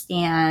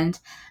understand.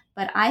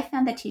 But I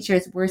found that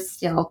teachers were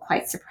still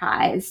quite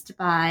surprised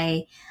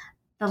by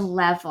the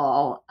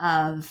level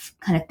of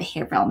kind of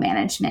behavioral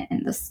management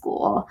in the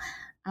school.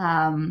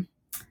 It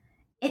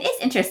is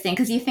interesting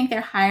because you think they're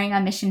hiring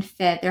on Mission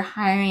Fit, they're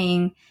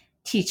hiring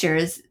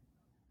teachers,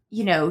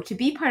 to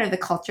be part of the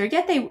culture.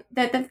 Yet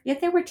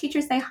there were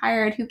teachers they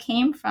hired who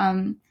came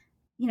from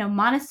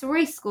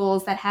Montessori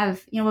schools that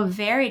have, a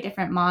very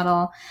different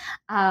model.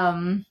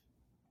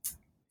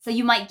 So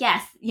you might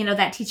guess,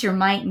 that teacher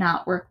might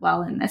not work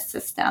well in this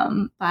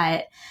system,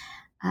 but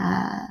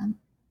I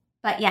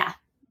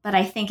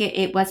think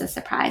it was a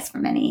surprise for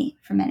many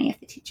of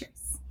the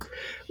teachers.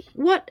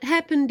 What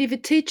happened if a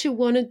teacher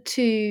wanted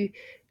to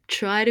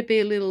try to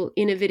be a little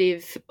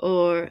innovative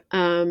or,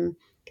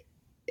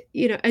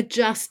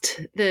 adjust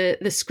the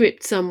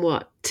script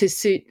somewhat to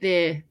suit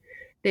their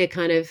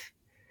kind of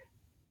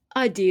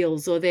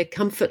ideals or their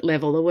comfort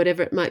level or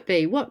whatever it might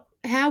be?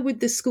 How would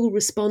the school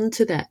respond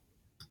to that?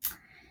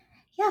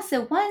 Yeah,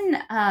 so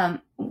one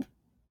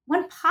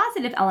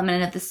positive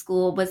element of the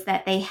school was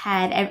that they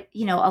had a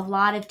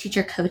lot of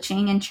teacher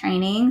coaching and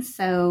training.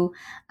 So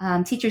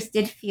teachers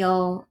did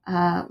feel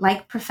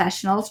like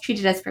professionals,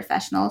 treated as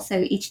professionals.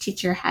 So each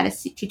teacher had a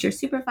teacher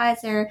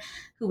supervisor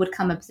who would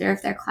come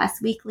observe their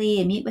class weekly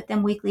and meet with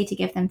them weekly to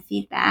give them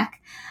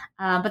feedback.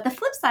 But the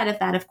flip side of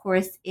that, of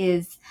course,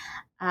 is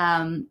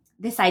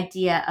this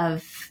idea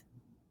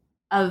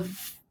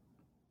of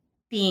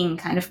being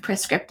kind of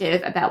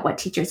prescriptive about what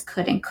teachers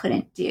could and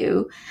couldn't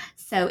do.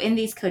 So in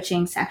these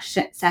coaching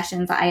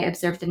sessions, I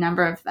observed a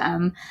number of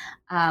them.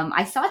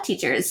 I saw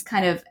teachers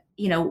kind of,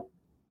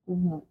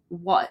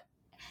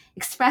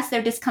 express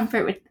their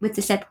discomfort with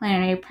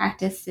disciplinary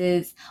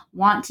practices,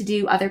 want to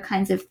do other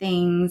kinds of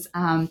things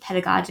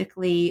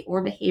pedagogically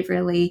or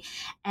behaviorally,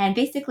 and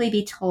basically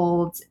be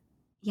told,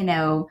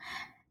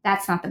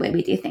 that's not the way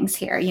we do things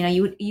here.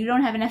 You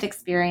don't have enough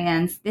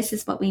experience. This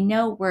is what we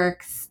know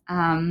works.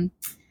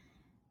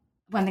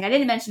 One thing I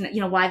didn't mention,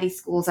 why these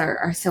schools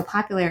are so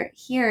popular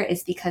here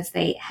is because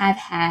they have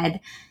had,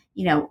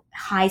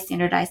 high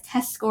standardized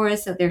test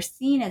scores. So they're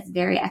seen as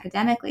very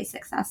academically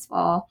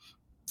successful.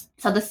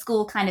 So the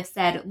school kind of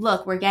said,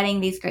 look, we're getting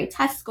these great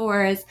test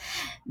scores.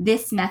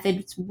 This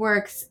method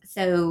works.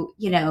 So,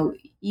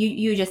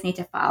 you just need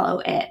to follow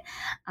it.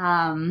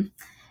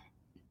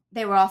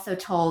 They were also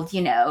told,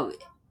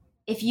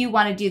 if you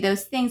want to do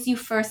those things, you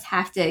first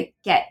have to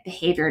get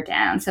behavior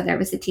down. So there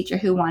was a teacher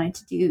who wanted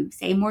to do,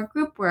 say, more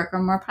group work or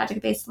more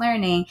project-based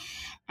learning.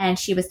 And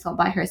she was told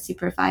by her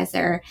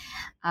supervisor,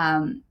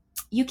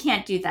 you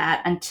can't do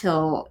that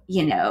until,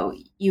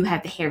 you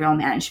have behavioral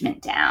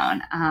management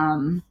down.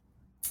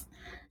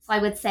 So I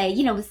would say,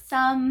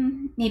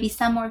 maybe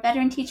some more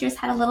veteran teachers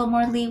had a little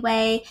more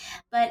leeway.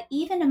 But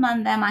even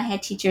among them, I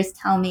had teachers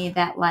tell me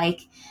that,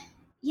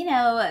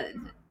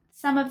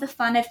 some of the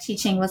fun of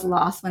teaching was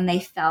lost when they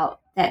felt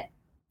that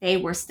they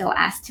were still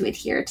asked to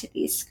adhere to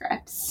these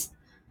scripts.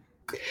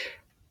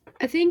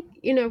 I think,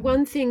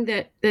 one thing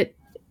that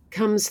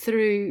comes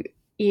through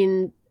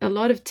in a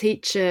lot of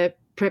teacher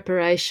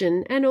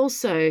preparation and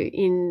also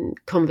in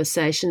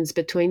conversations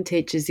between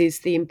teachers is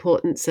the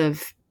importance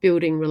of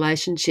building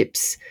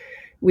relationships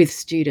with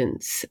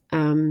students.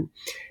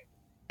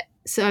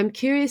 So I'm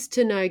curious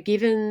to know,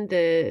 given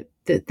the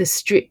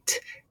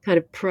strict kind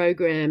of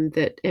program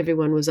that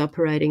everyone was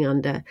operating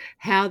under,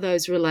 how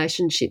those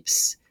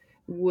relationships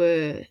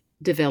were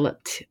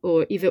developed,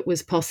 or if it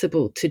was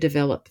possible to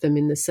develop them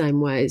in the same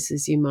ways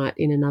as you might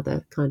in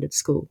another kind of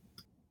school.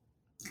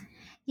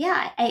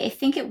 Yeah, I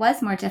think it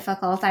was more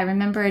difficult. I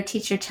remember a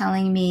teacher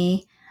telling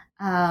me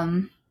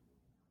the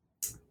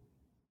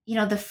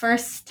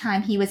first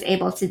time he was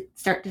able to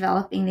start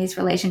developing these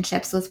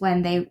relationships was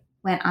when they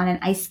went on an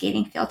ice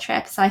skating field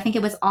trip. So I think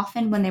it was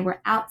often when they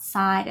were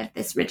outside of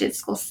this rigid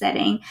school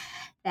setting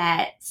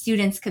that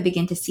students could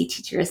begin to see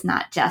teachers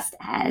not just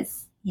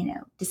as,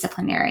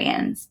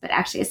 disciplinarians, but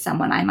actually as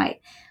someone I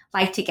might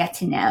like to get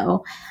to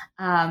know.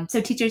 So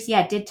teachers,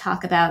 did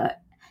talk about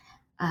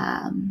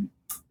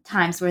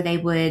times where they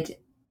would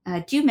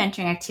do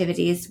mentoring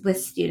activities with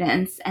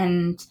students.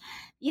 And,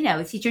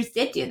 teachers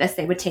did do this.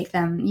 They would take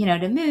them,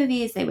 to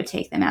movies. They would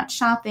take them out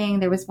shopping.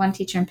 There was one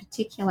teacher in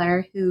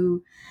particular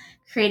who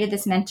created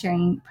this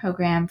mentoring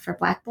program for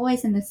Black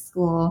boys in the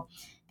school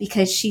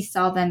because she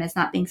saw them as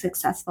not being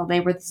successful.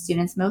 They were the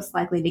students most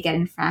likely to get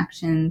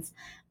infractions,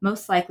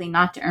 most likely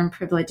not to earn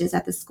privileges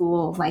at the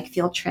school, like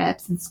field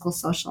trips and school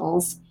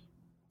socials.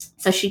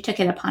 So she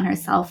took it upon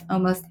herself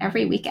almost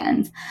every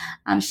weekend.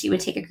 She would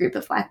take a group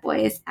of Black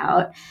boys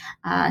out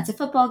to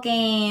football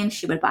games.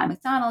 She would buy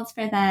McDonald's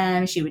for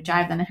them. She would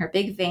drive them in her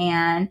big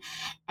van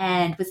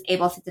and was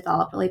able to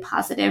develop really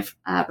positive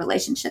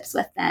relationships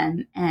with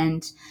them.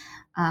 And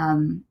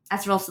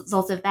as a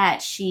result of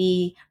that,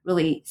 she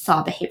really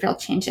saw behavioral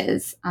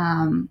changes,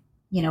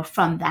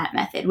 from that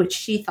method, which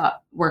she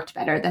thought worked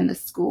better than the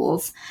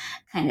school's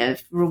kind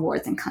of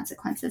rewards and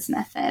consequences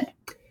method.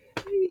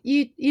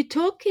 You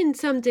talk in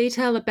some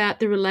detail about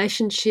the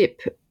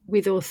relationship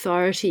with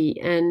authority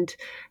and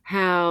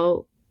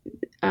how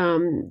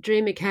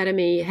Dream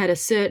Academy had a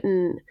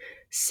certain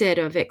set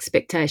of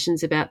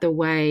expectations about the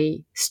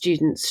way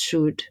students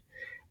should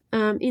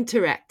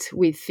interact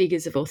with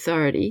figures of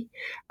authority.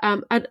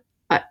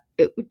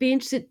 It would be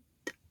interested.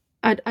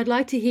 I'd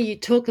like to hear you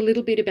talk a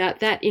little bit about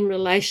that in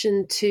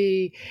relation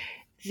to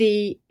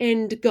the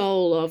end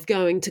goal of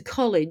going to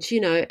college,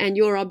 and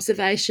your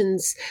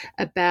observations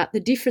about the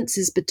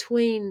differences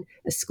between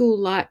a school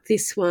like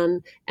this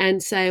one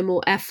and, say, a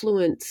more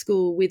affluent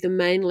school with a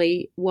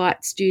mainly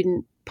white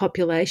student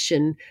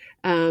population.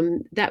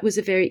 That was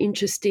a very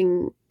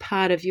interesting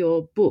part of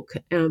your book.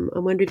 I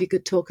wonder if you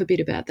could talk a bit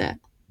about that.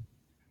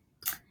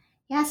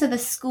 Yeah, so the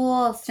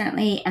school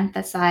certainly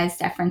emphasized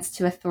deference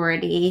to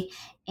authority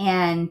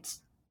and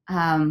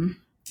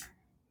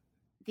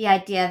the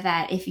idea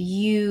that the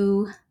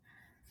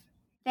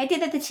idea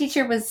that the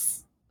teacher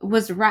was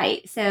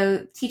right.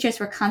 So teachers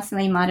were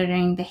constantly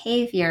monitoring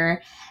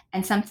behavior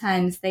and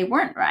sometimes they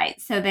weren't right.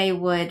 So they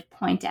would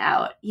point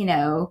out,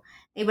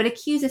 they would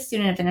accuse a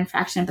student of an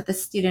infraction, but the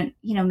student,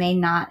 may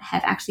not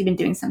have actually been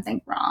doing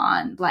something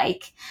wrong.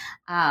 Like,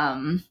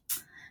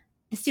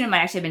 the student might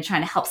actually have been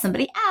trying to help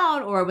somebody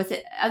out, or was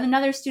it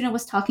another student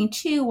was talking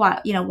to,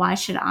 why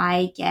should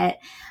I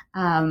get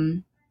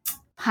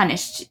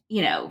punished,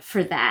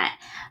 for that?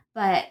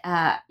 But,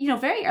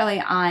 very early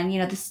on,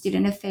 the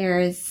student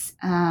affairs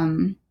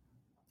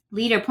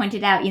leader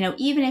pointed out,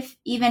 even if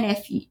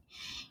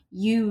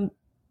you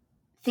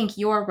think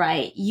you're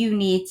right, you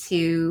need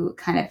to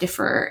kind of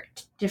defer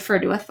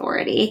to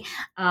authority.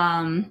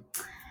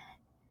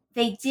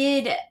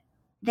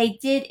 They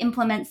did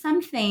implement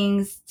some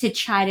things to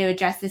try to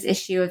address this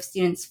issue of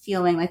students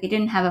feeling like they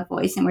didn't have a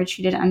voice and were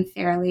treated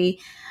unfairly.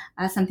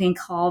 Something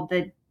called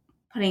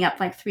putting up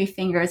like 3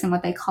 fingers and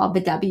what they called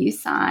the W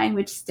sign,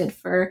 which stood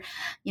for,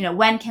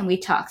 when can we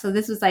talk? So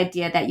this was the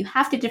idea that you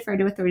have to defer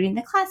to authority in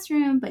the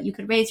classroom, but you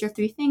could raise your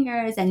 3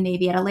 fingers and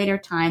maybe at a later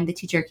time, the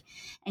teacher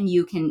and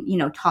you can,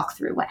 talk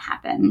through what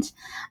happened.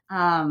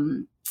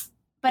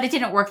 But it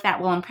didn't work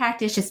that well in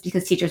practice just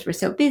because teachers were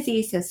so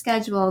busy, so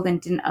scheduled, and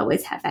didn't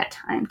always have that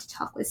time to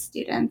talk with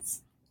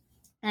students.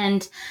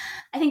 And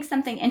I think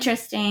something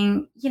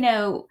interesting,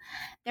 there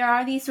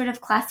are these sort of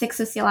classic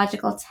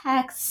sociological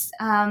texts,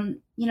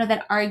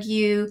 that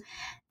argue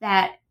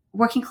that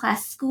working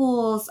class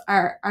schools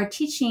are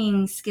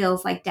teaching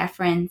skills like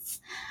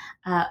deference,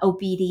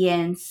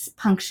 obedience,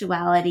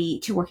 punctuality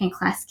to working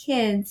class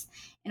kids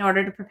in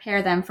order to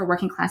prepare them for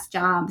working class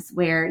jobs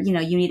where, you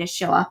need to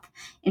show up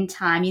in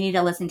time, you need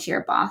to listen to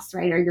your boss,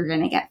 right? Or you're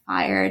going to get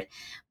fired.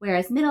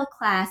 Whereas middle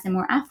class and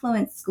more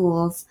affluent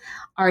schools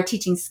are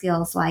teaching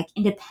skills like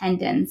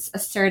independence,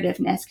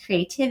 assertiveness,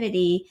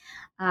 creativity,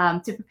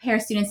 to prepare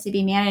students to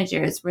be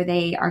managers where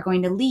they are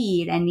going to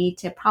lead and need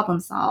to problem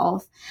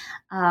solve.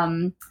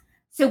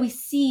 So we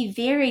see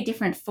very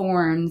different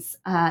forms,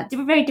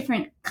 very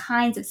different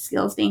kinds of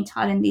skills being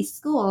taught in these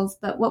schools.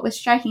 But what was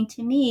striking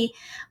to me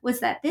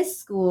was that this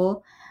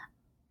school,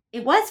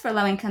 it was for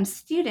low-income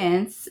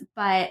students,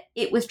 but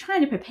it was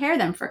trying to prepare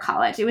them for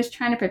college. It was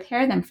trying to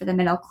prepare them for the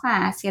middle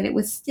class, yet it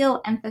was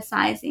still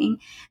emphasizing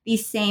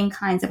these same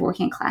kinds of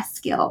working class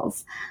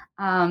skills.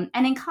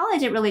 And in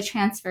college, it really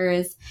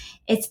transfers.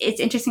 It's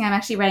interesting. I'm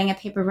actually writing a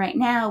paper right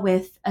now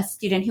with a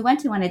student who went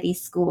to one of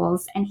these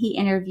schools, and he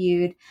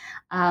interviewed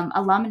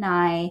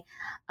alumni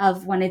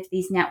of one of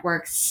these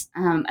networks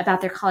about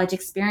their college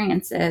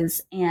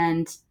experiences,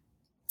 and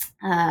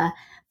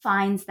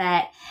finds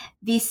that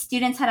these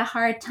students had a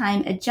hard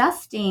time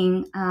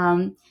adjusting.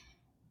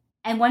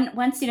 And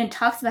one student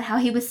talks about how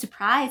he was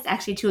surprised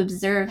actually to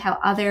observe how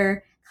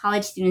other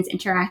college students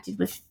interacted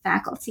with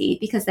faculty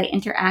because they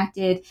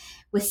interacted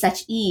with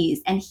such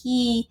ease. And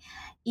he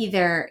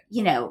either,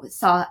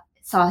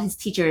 saw his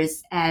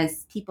teachers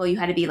as people you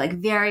had to be like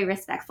very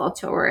respectful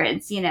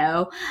towards,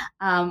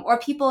 or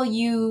people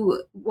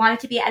you wanted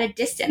to be at a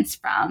distance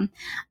from.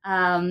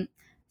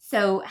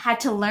 So had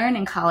to learn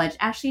in college,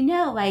 actually,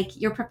 no, like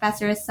your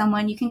professor is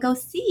someone you can go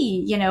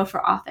see,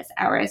 for office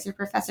hours. Your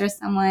professor is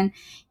someone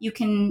you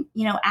can,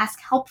 ask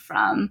help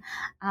from.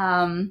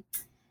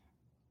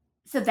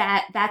 So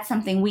that's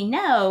something we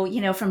know,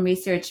 from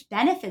research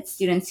benefits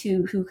students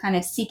who kind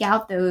of seek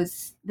out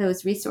those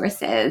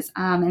resources.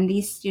 And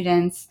these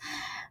students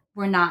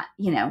we're not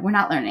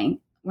learning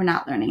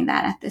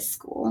that at this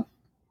school.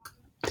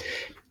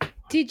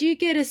 Did you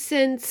get a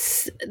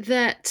sense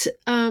that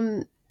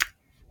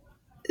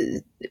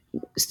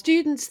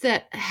students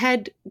that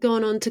had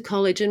gone on to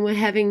college and were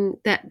having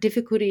that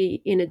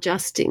difficulty in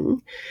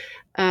adjusting,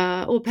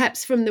 or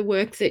perhaps from the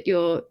work that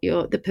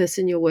the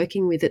person you're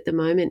working with at the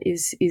moment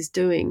is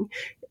doing,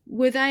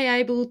 were they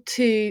able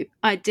to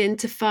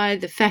identify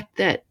the fact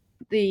that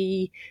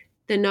the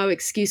no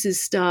excuses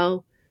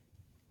style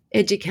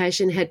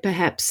education had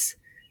perhaps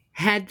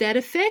had that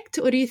effect?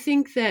 Or do you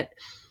think that,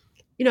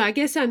 I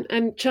guess I'm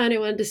trying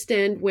to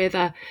understand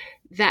whether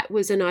that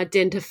was an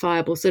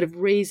identifiable sort of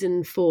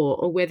reason for,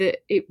 or whether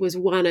it was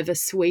one of a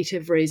suite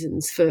of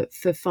reasons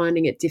for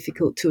finding it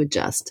difficult to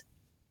adjust.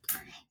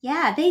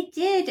 Yeah, they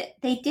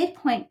did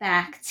point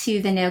back to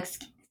the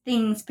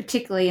things,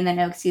 particularly in the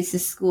no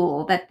excuses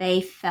school, that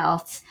they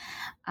felt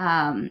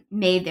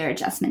made their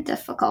adjustment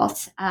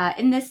difficult.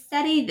 In this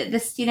study, the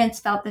students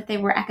felt that they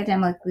were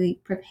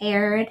academically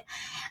prepared,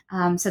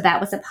 so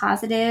that was a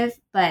positive,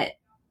 but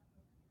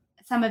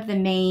some of the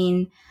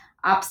main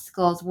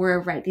obstacles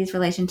were, these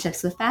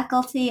relationships with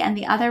faculty. And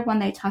the other one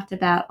they talked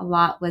about a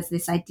lot was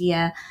this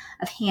idea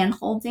of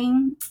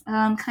hand-holding,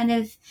 kind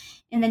of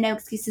in the no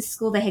excuses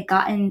school. They had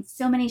gotten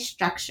so many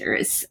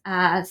structures.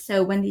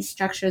 So when these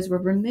structures were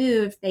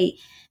removed, they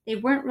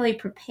weren't really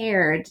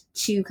prepared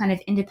to kind of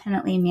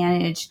independently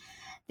manage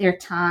their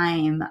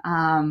time.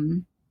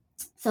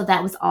 So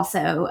that was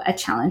also a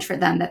challenge for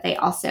them that they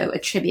also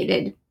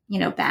attributed,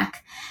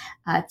 back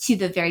to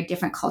the very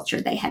different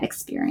culture they had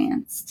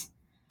experienced.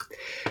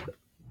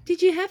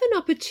 Did you have an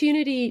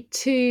opportunity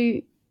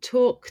to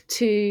talk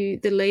to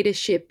the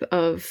leadership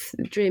of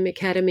Dream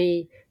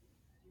Academy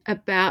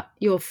about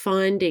your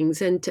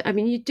findings? And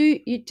you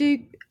do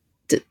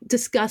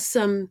discuss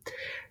some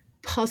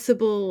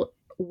possible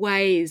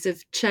ways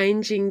of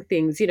changing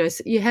things. So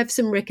you have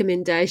some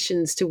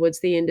recommendations towards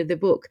the end of the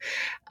book.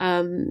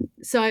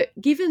 So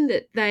given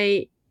that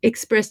they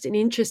expressed an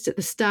interest at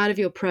the start of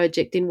your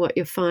project in what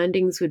your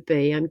findings would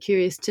be, I'm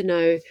curious to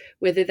know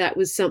whether that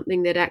was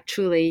something that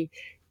actually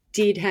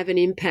did have an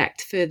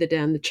impact further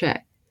down the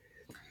track.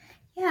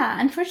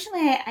 Yeah,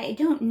 unfortunately, I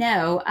don't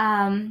know.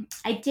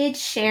 I did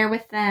share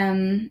with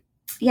them,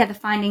 the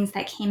findings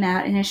that came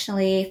out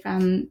initially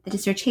from the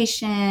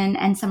dissertation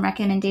and some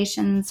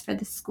recommendations for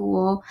the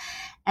school,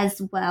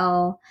 as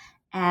well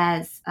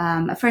as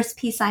a first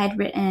piece I had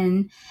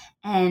written,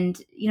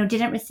 and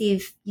didn't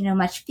receive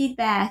much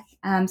feedback.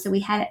 So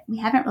we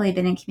haven't really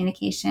been in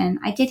communication.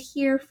 I did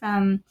hear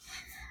from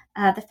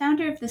the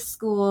founder of the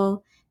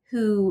school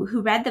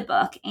who read the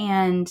book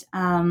and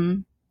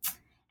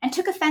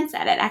took offense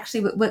at it.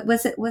 Actually,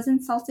 was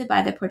insulted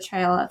by the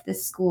portrayal of the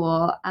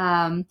school.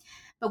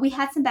 But we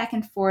had some back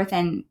and forth,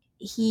 and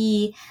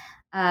he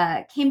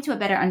came to a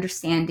better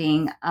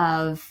understanding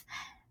of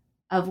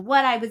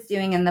what I was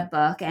doing in the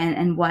book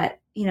and what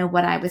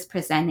I was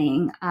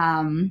presenting.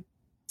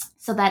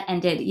 So that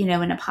ended,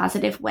 in a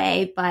positive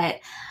way. But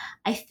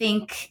I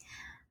think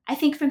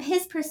from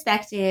his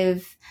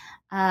perspective,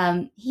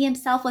 he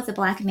himself was a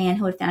Black man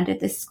who had founded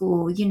this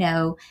school,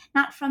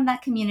 not from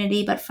that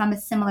community, but from a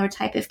similar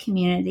type of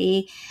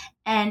community.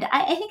 And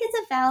I think it's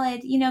a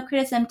valid,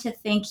 criticism to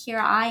think, here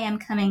I am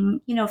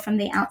coming, from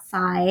the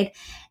outside,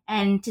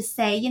 and to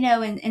say,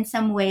 in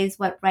some ways,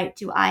 what right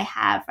do I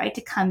have, right,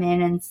 to come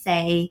in and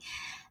say,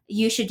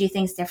 you should do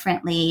things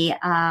differently,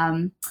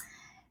 to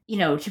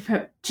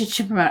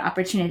promote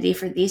opportunity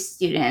for these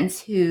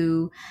students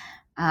who,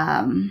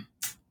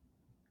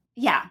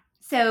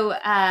 So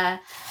I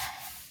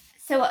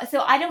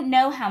don't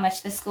know how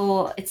much the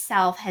school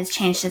itself has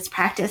changed its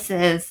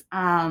practices.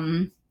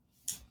 But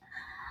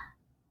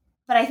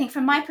I think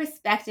from my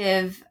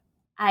perspective,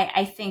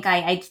 I think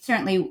I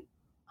certainly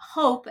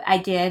hope I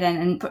did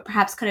and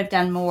perhaps could have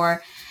done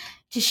more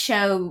to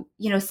show,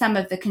 some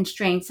of the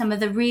constraints, some of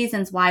the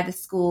reasons why the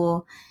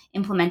school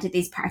implemented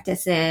these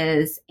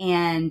practices,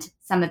 and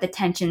some of the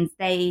tensions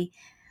they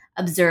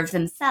observed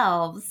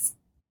themselves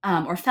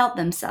or felt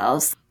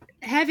themselves.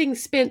 Having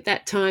spent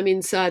that time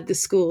inside the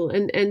school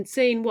and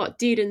seeing what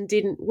did and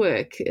didn't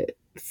work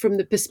from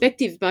the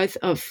perspective both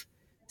of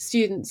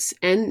students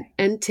and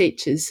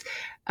teachers,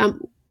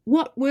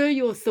 what were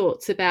your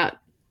thoughts about,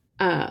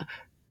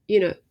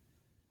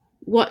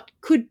 what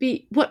could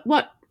be,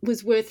 what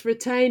was worth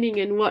retaining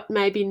and what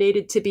maybe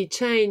needed to be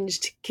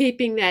changed,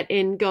 keeping that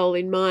end goal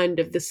in mind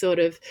of the sort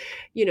of,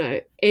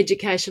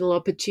 educational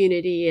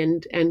opportunity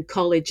and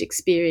college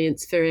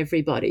experience for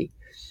everybody?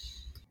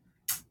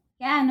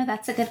 Yeah, no,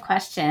 that's a good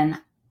question.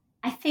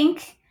 I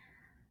think,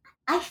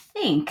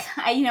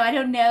 I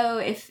don't know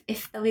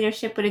if the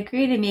leadership would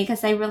agree to me,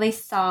 because I really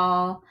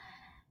saw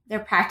their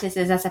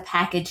practices as a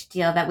package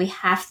deal, that we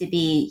have to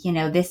be,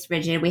 this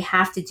rigid. We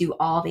have to do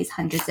all these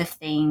hundreds of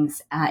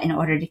things in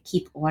order to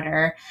keep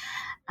order.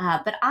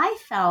 But I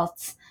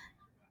felt,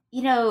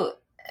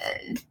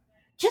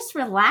 just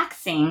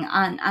relaxing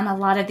on a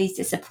lot of these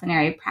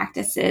disciplinary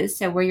practices.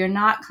 So where you're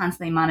not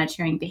constantly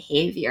monitoring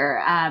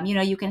behavior,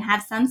 you can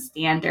have some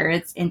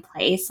standards in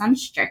place, some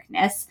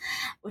strictness,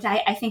 which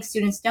I think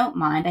students don't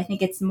mind. I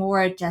think it's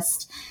more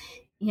just,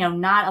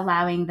 not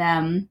allowing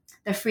them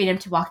the freedom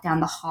to walk down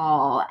the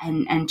hall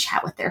and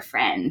chat with their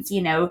friends.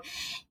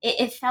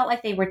 It felt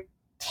like they were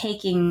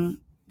taking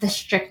the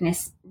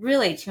strictness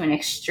really to an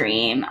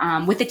extreme.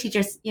 With the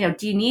teachers,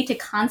 do you need to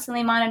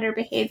constantly monitor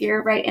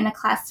behavior right in a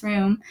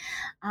classroom?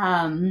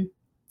 I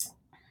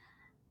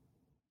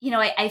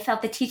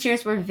felt the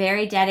teachers were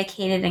very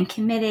dedicated and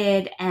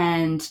committed,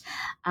 and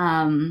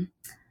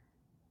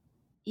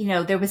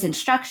there was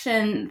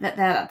instruction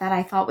that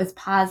I thought was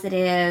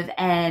positive,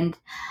 and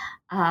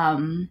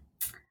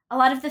a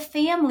lot of the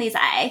families,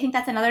 I think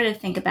that's another to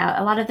think about.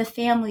 A lot of the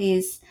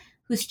families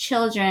whose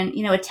children,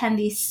 attend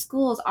these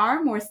schools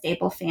are more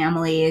stable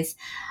families.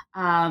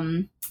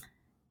 The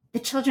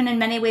children in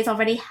many ways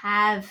already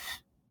have,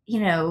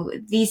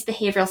 these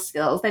behavioral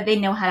skills, that they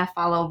know how to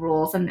follow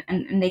rules, and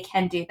they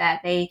can do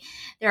that.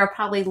 There are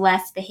probably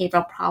less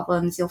behavioral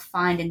problems you'll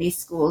find in these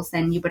schools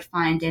than you would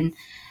find in,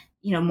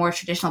 more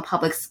traditional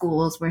public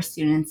schools, where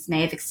students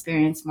may have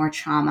experienced more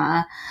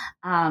trauma.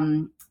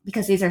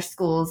 Because these are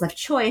schools of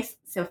choice,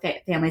 so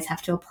families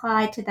have to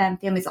apply to them.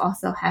 Families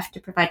also have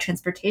to provide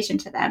transportation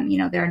to them.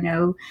 There are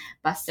no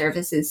bus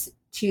services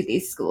to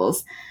these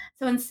schools.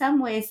 So in some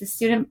ways, the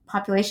student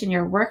population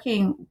you're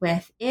working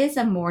with is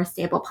a more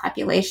stable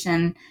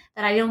population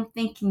that I don't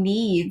think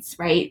needs,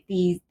 right,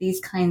 these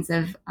kinds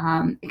of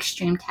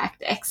extreme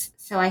tactics.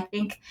 So I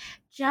think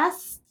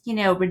just,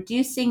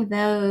 reducing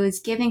those,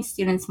 giving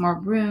students more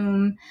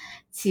room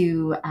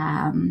to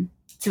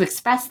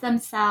express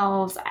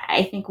themselves,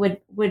 I think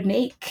would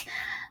make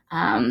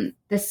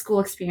the school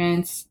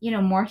experience,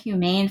 more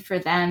humane for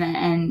them,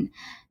 and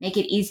make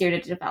it easier to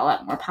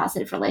develop more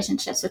positive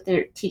relationships with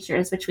their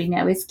teachers, which we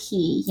know is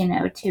key,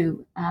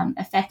 to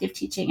effective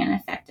teaching and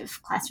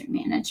effective classroom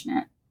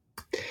management.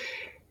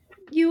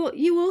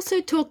 You also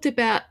talked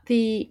about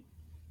the,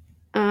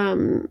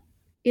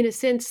 in a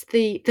sense,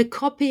 the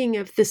copying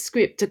of the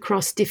script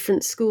across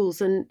different schools,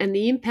 and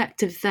the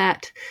impact of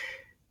that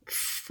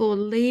for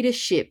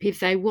leadership if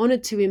they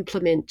wanted to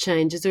implement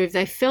changes, or if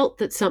they felt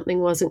that something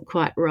wasn't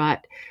quite right,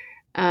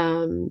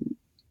 that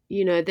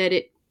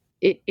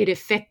it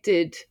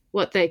affected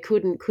what they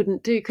could and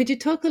couldn't do. Could you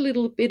talk a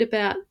little bit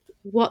about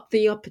what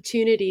the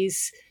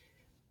opportunities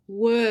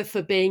were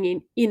for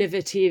being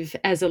innovative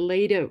as a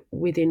leader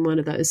within one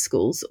of those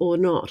schools, or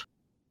not?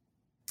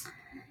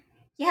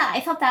 Yeah,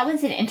 I felt that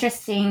was an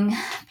interesting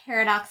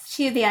paradox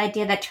too, the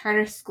idea that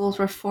charter schools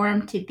were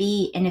formed to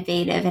be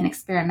innovative and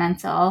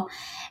experimental.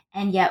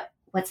 And yet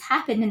what's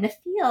happened in the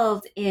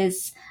field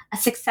is a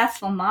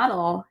successful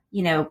model,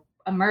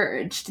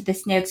 emerged,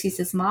 this no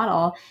excuses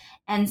model.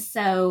 And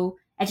so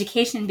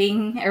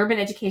urban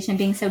education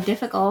being so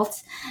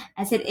difficult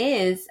as it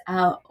is,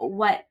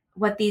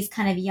 what these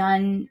kind of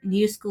young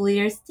new school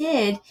leaders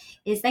did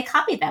is they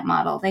copied that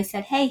model. They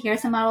said, hey,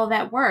 here's a model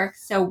that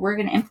works, so we're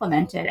going to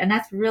implement it. And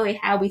that's really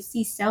how we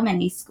see so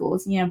many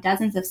schools,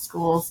 dozens of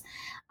schools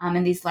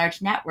in these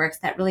large networks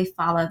that really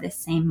follow this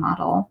same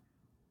model.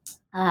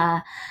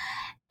 And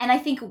I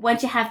think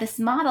once you have this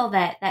model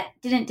that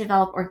didn't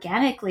develop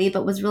organically,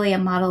 but was really a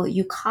model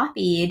you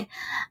copied,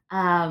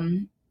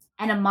 and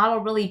a model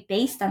really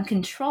based on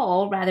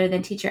control rather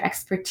than teacher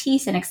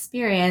expertise and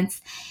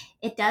experience,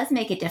 it does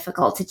make it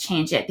difficult to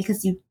change it,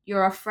 because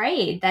you're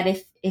afraid that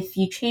if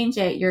you change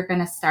it, you're going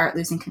to start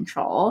losing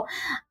control.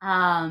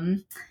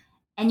 And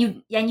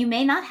you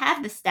may not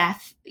have the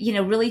staff,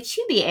 really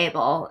to be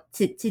able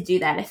to do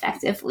that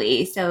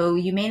effectively. So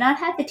you may not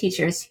have the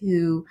teachers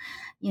who,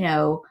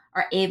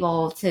 are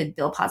able to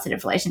build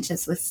positive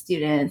relationships with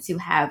students, who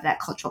have that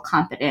cultural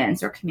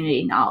competence or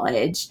community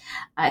knowledge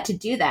to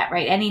do that,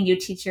 right? Any new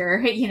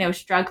teacher,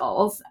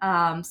 struggles.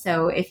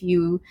 So if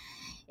you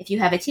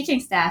have a teaching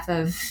staff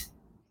of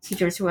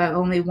teachers who have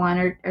only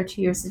 1 or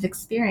 2 years of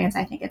experience,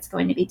 I think it's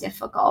going to be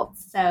difficult.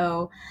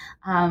 So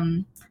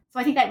I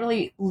think that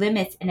really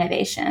limits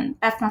innovation.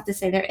 That's not to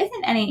say there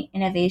isn't any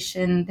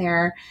innovation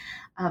there.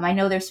 I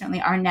know there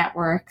certainly are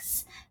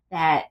networks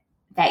that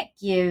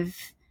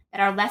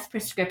are less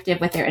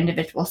prescriptive with their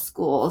individual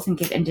schools and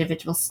give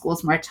individual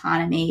schools more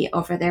autonomy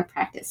over their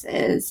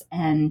practices.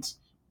 And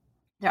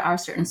there are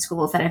certain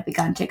schools that have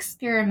begun to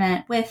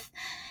experiment with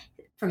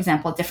for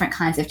example, different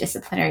kinds of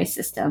disciplinary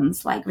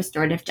systems like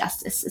restorative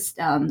justice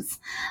systems.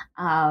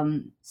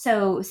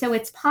 So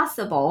it's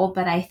possible,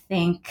 but I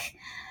think,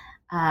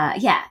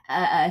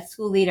 a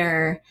school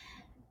leader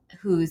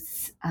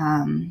who's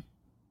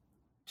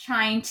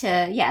trying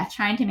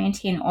to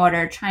maintain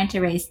order, trying to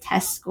raise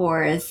test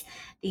scores,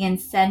 the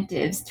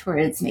incentives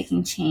towards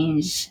making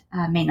change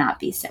may not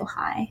be so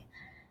high.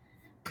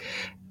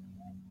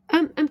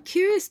 I'm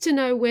curious to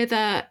know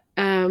whether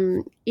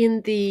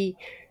in the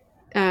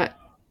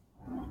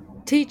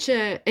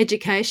teacher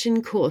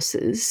education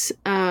courses,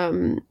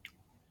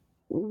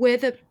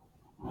 whether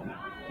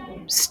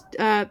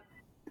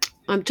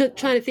I'm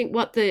trying to think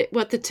what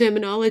the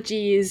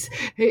terminology is.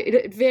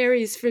 It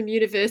varies from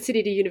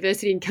university to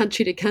university and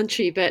country to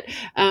country, but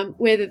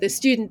whether the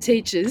student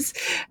teachers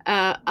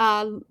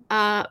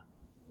are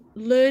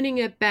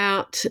learning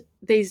about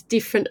these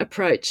different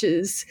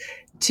approaches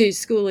to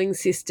schooling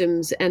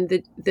systems and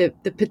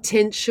the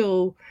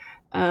potential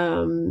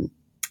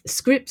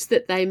scripts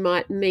that they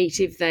might meet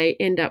if they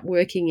end up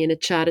working in a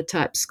charter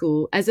type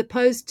school, as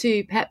opposed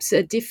to perhaps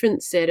a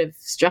different set of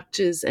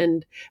structures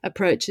and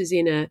approaches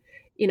in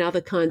other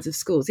kinds of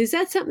schools. Is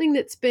that something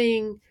that's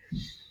being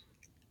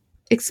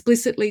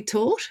explicitly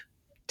taught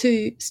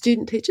to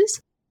student teachers?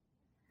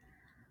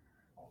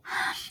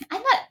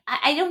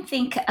 I don't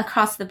think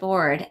across the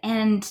board.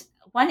 And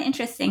one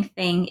interesting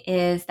thing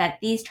is that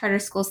these charter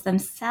schools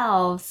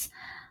themselves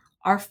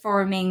are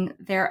forming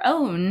their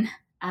own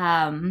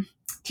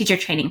teacher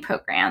training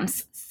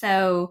programs.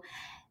 So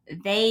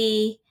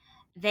they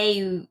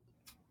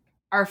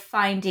are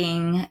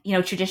finding,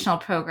 traditional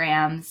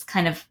programs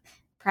kind of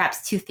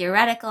perhaps too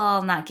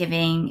theoretical, not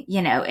giving,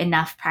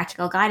 enough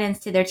practical guidance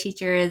to their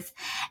teachers.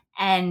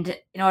 And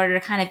in order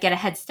to kind of get a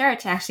head start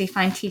to actually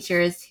find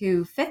teachers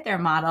who fit their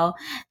model,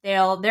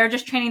 they're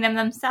just training them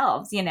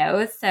themselves,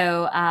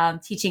 So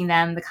teaching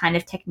them the kind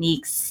of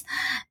techniques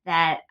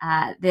that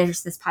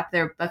there's this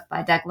popular book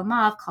by Doug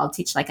Lemov called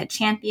Teach Like a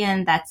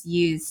Champion that's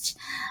used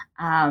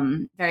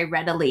very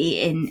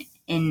readily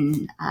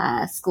in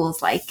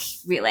schools like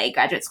Relay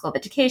Graduate School of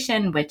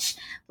Education, which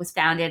was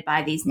founded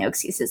by these No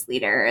Excuses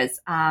leaders.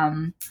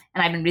 And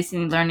I've been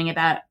recently learning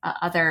about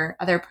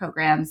other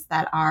programs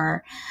that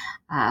are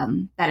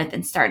that have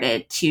been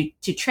started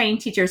to train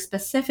teachers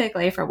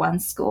specifically for one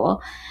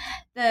school.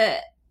 The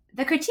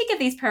critique of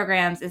these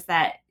programs is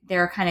that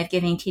they're kind of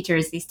giving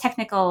teachers this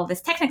technical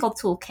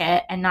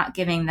toolkit and not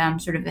giving them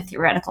sort of the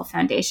theoretical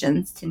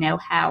foundations to know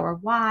how or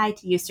why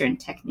to use certain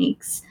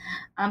techniques.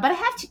 But I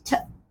have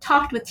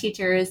talked with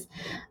teachers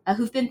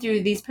who've been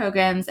through these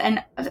programs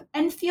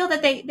and feel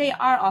that they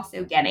are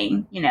also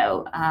getting,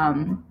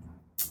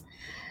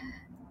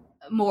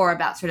 more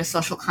about sort of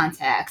social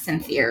context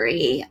and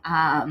theory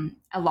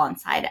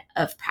alongside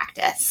of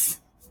practice.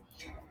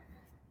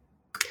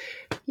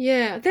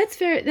 Yeah, that's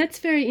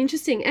very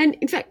interesting. And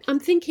in fact, I'm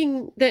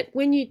thinking that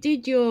when you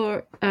did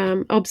your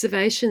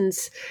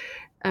observations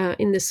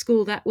in the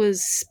school, that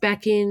was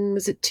back in,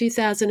 was it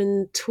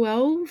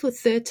 2012 or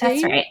 13?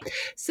 That's right.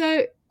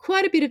 So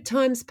quite a bit of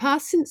time's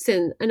passed since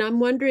then, and I'm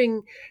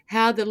wondering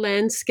how the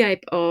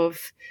landscape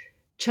of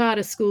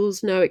charter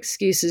schools, no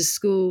excuses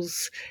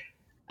schools,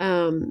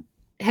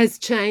 has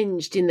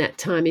changed in that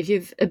time. If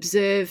you've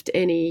observed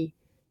any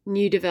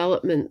new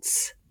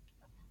developments.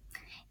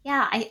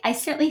 Yeah, I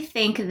certainly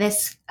think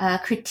this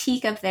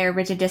critique of their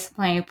rigid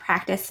disciplinary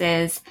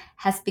practices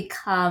has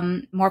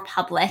become more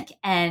public,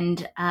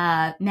 and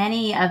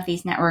many of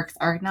these networks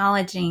are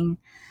acknowledging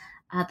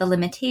the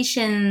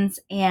limitations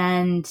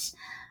and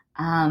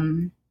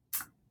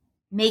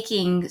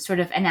making sort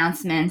of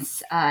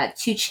announcements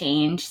to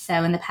change.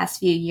 So in the past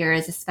few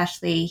years,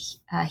 especially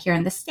here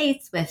in the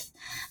States with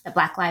the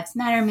Black Lives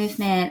Matter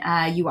movement,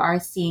 you are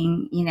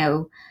seeing,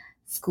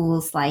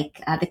 schools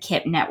like the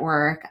KIPP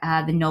network,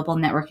 the Noble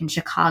network in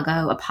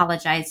Chicago,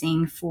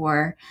 apologizing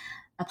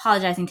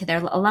to their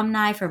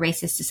alumni for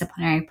racist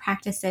disciplinary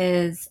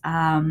practices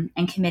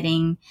and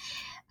committing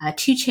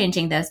to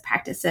changing those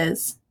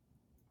practices.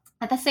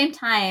 At the same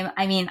time,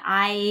 I mean,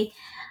 I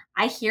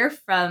hear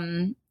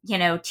from,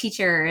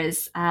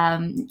 teachers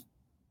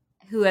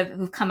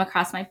who've come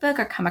across my book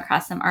or come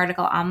across some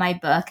article on my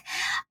book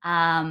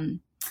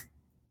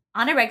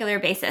on a regular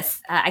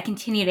basis. I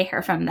continue to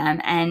hear from them,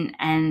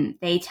 and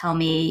they tell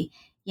me,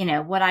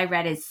 what I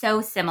read is so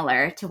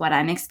similar to what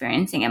I'm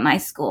experiencing in my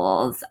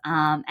schools.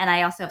 And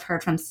I also have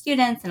heard from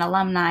students and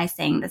alumni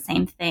saying the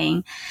same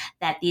thing,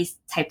 that these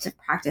types of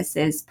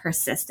practices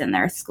persist in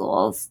their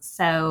schools.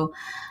 So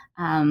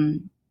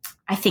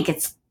I think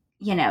it's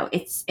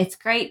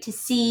great to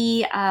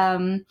see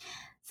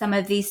some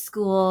of these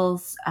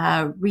schools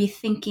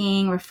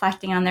rethinking,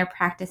 reflecting on their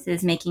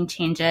practices, making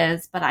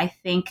changes. But I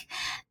think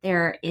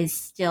there is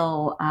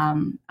still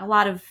a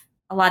lot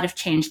of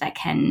change that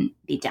can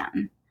be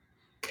done.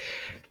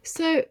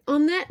 So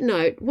on that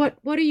note, what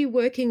are you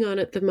working on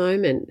at the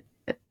moment?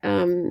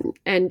 And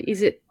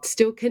is it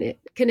still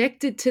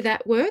connected to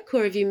that work,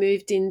 or have you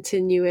moved into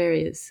new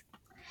areas?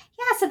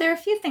 Yeah, so there are a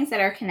few things that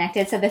are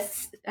connected. So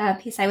this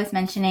piece I was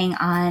mentioning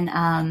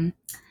on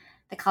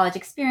the college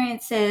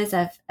experiences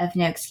of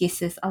No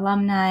Excuses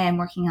alumni I'm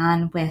working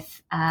on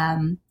with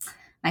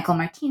Michael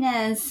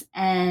Martinez.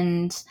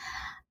 And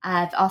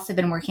I've also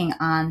been working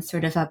on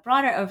sort of a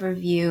broader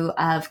overview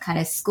of kind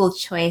of school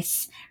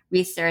choice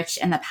research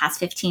in the past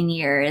 15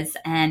 years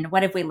and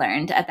what have we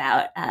learned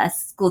about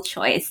school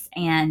choice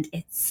and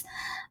its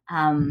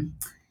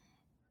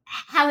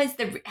how does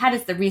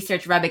the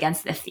research rub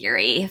against the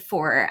theory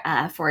for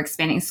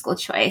expanding school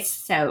choice?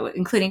 So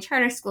including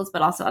charter schools,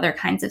 but also other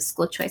kinds of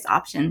school choice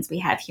options we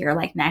have here,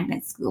 like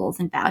magnet schools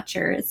and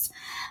vouchers.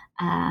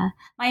 My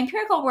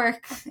empirical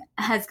work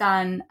has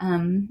gone a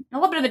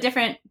little bit of a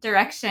different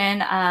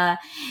direction.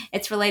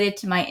 It's related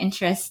to my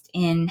interest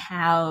in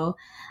how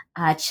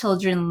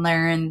children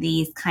learn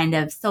these kind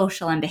of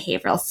social and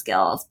behavioral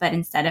skills, but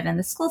instead of in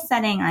the school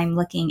setting, I'm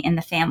looking in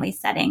the family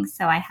setting.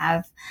 So I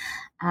have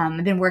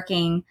I've been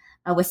working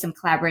with some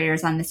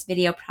collaborators on this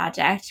video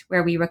project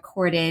where we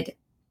recorded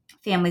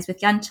families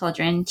with young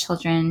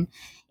children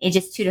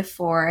ages 2 to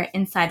 4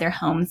 inside their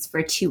homes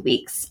for 2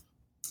 weeks.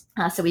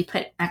 So we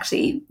put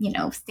actually,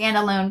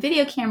 standalone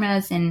video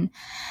cameras in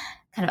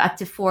kind of up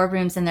to 4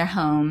 rooms in their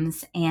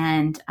homes.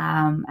 And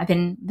I've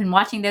been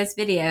watching those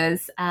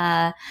videos,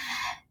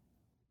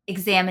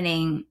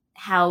 examining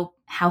how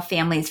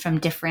families from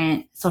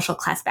different social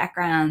class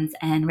backgrounds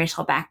and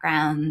racial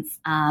backgrounds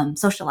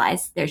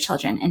socialize their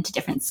children into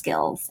different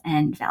skills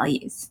and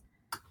values.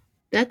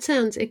 That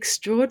sounds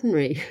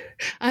extraordinary.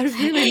 I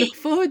really look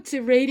forward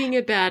to reading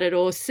about it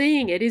or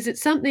seeing it. Is it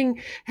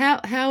something, how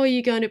are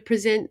you going to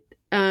present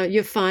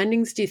your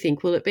findings, do you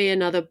think? Will it be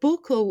another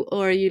book or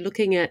are you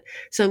looking at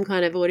some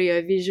kind of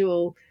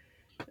audio-visual?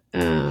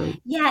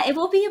 Yeah, it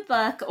will be a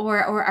book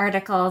or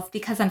articles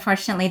because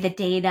unfortunately the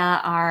data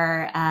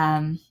are,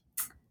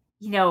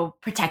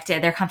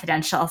 protected. They're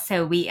confidential.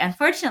 So we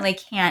unfortunately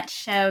can't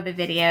show the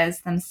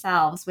videos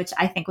themselves, which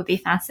I think would be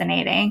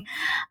fascinating.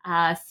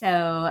 I'll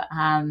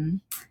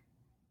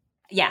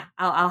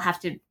have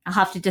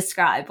to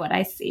describe what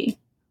I see.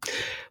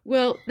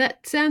 Well,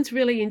 that sounds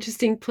really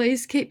interesting.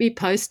 Please keep me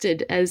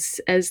posted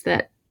as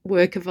that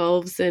work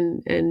evolves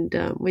and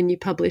when you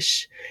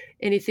publish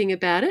anything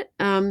about it.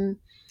 And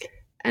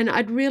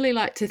I'd really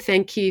like to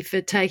thank you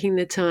for taking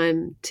the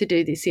time to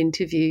do this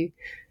interview.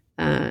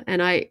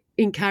 And I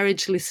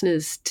encourage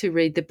listeners to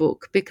read the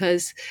book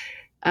because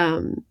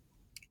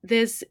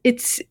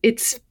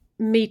it's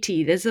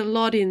meaty. There's a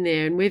lot in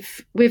there, and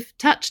we've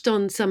touched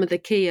on some of the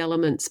key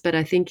elements, but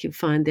I think you'll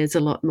find there's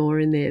a lot more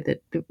in there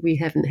that we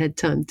haven't had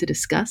time to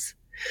discuss.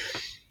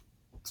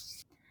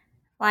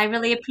 Well, I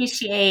really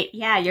appreciate,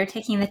 you're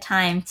taking the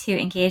time to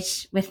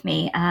engage with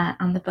me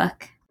on the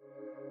book.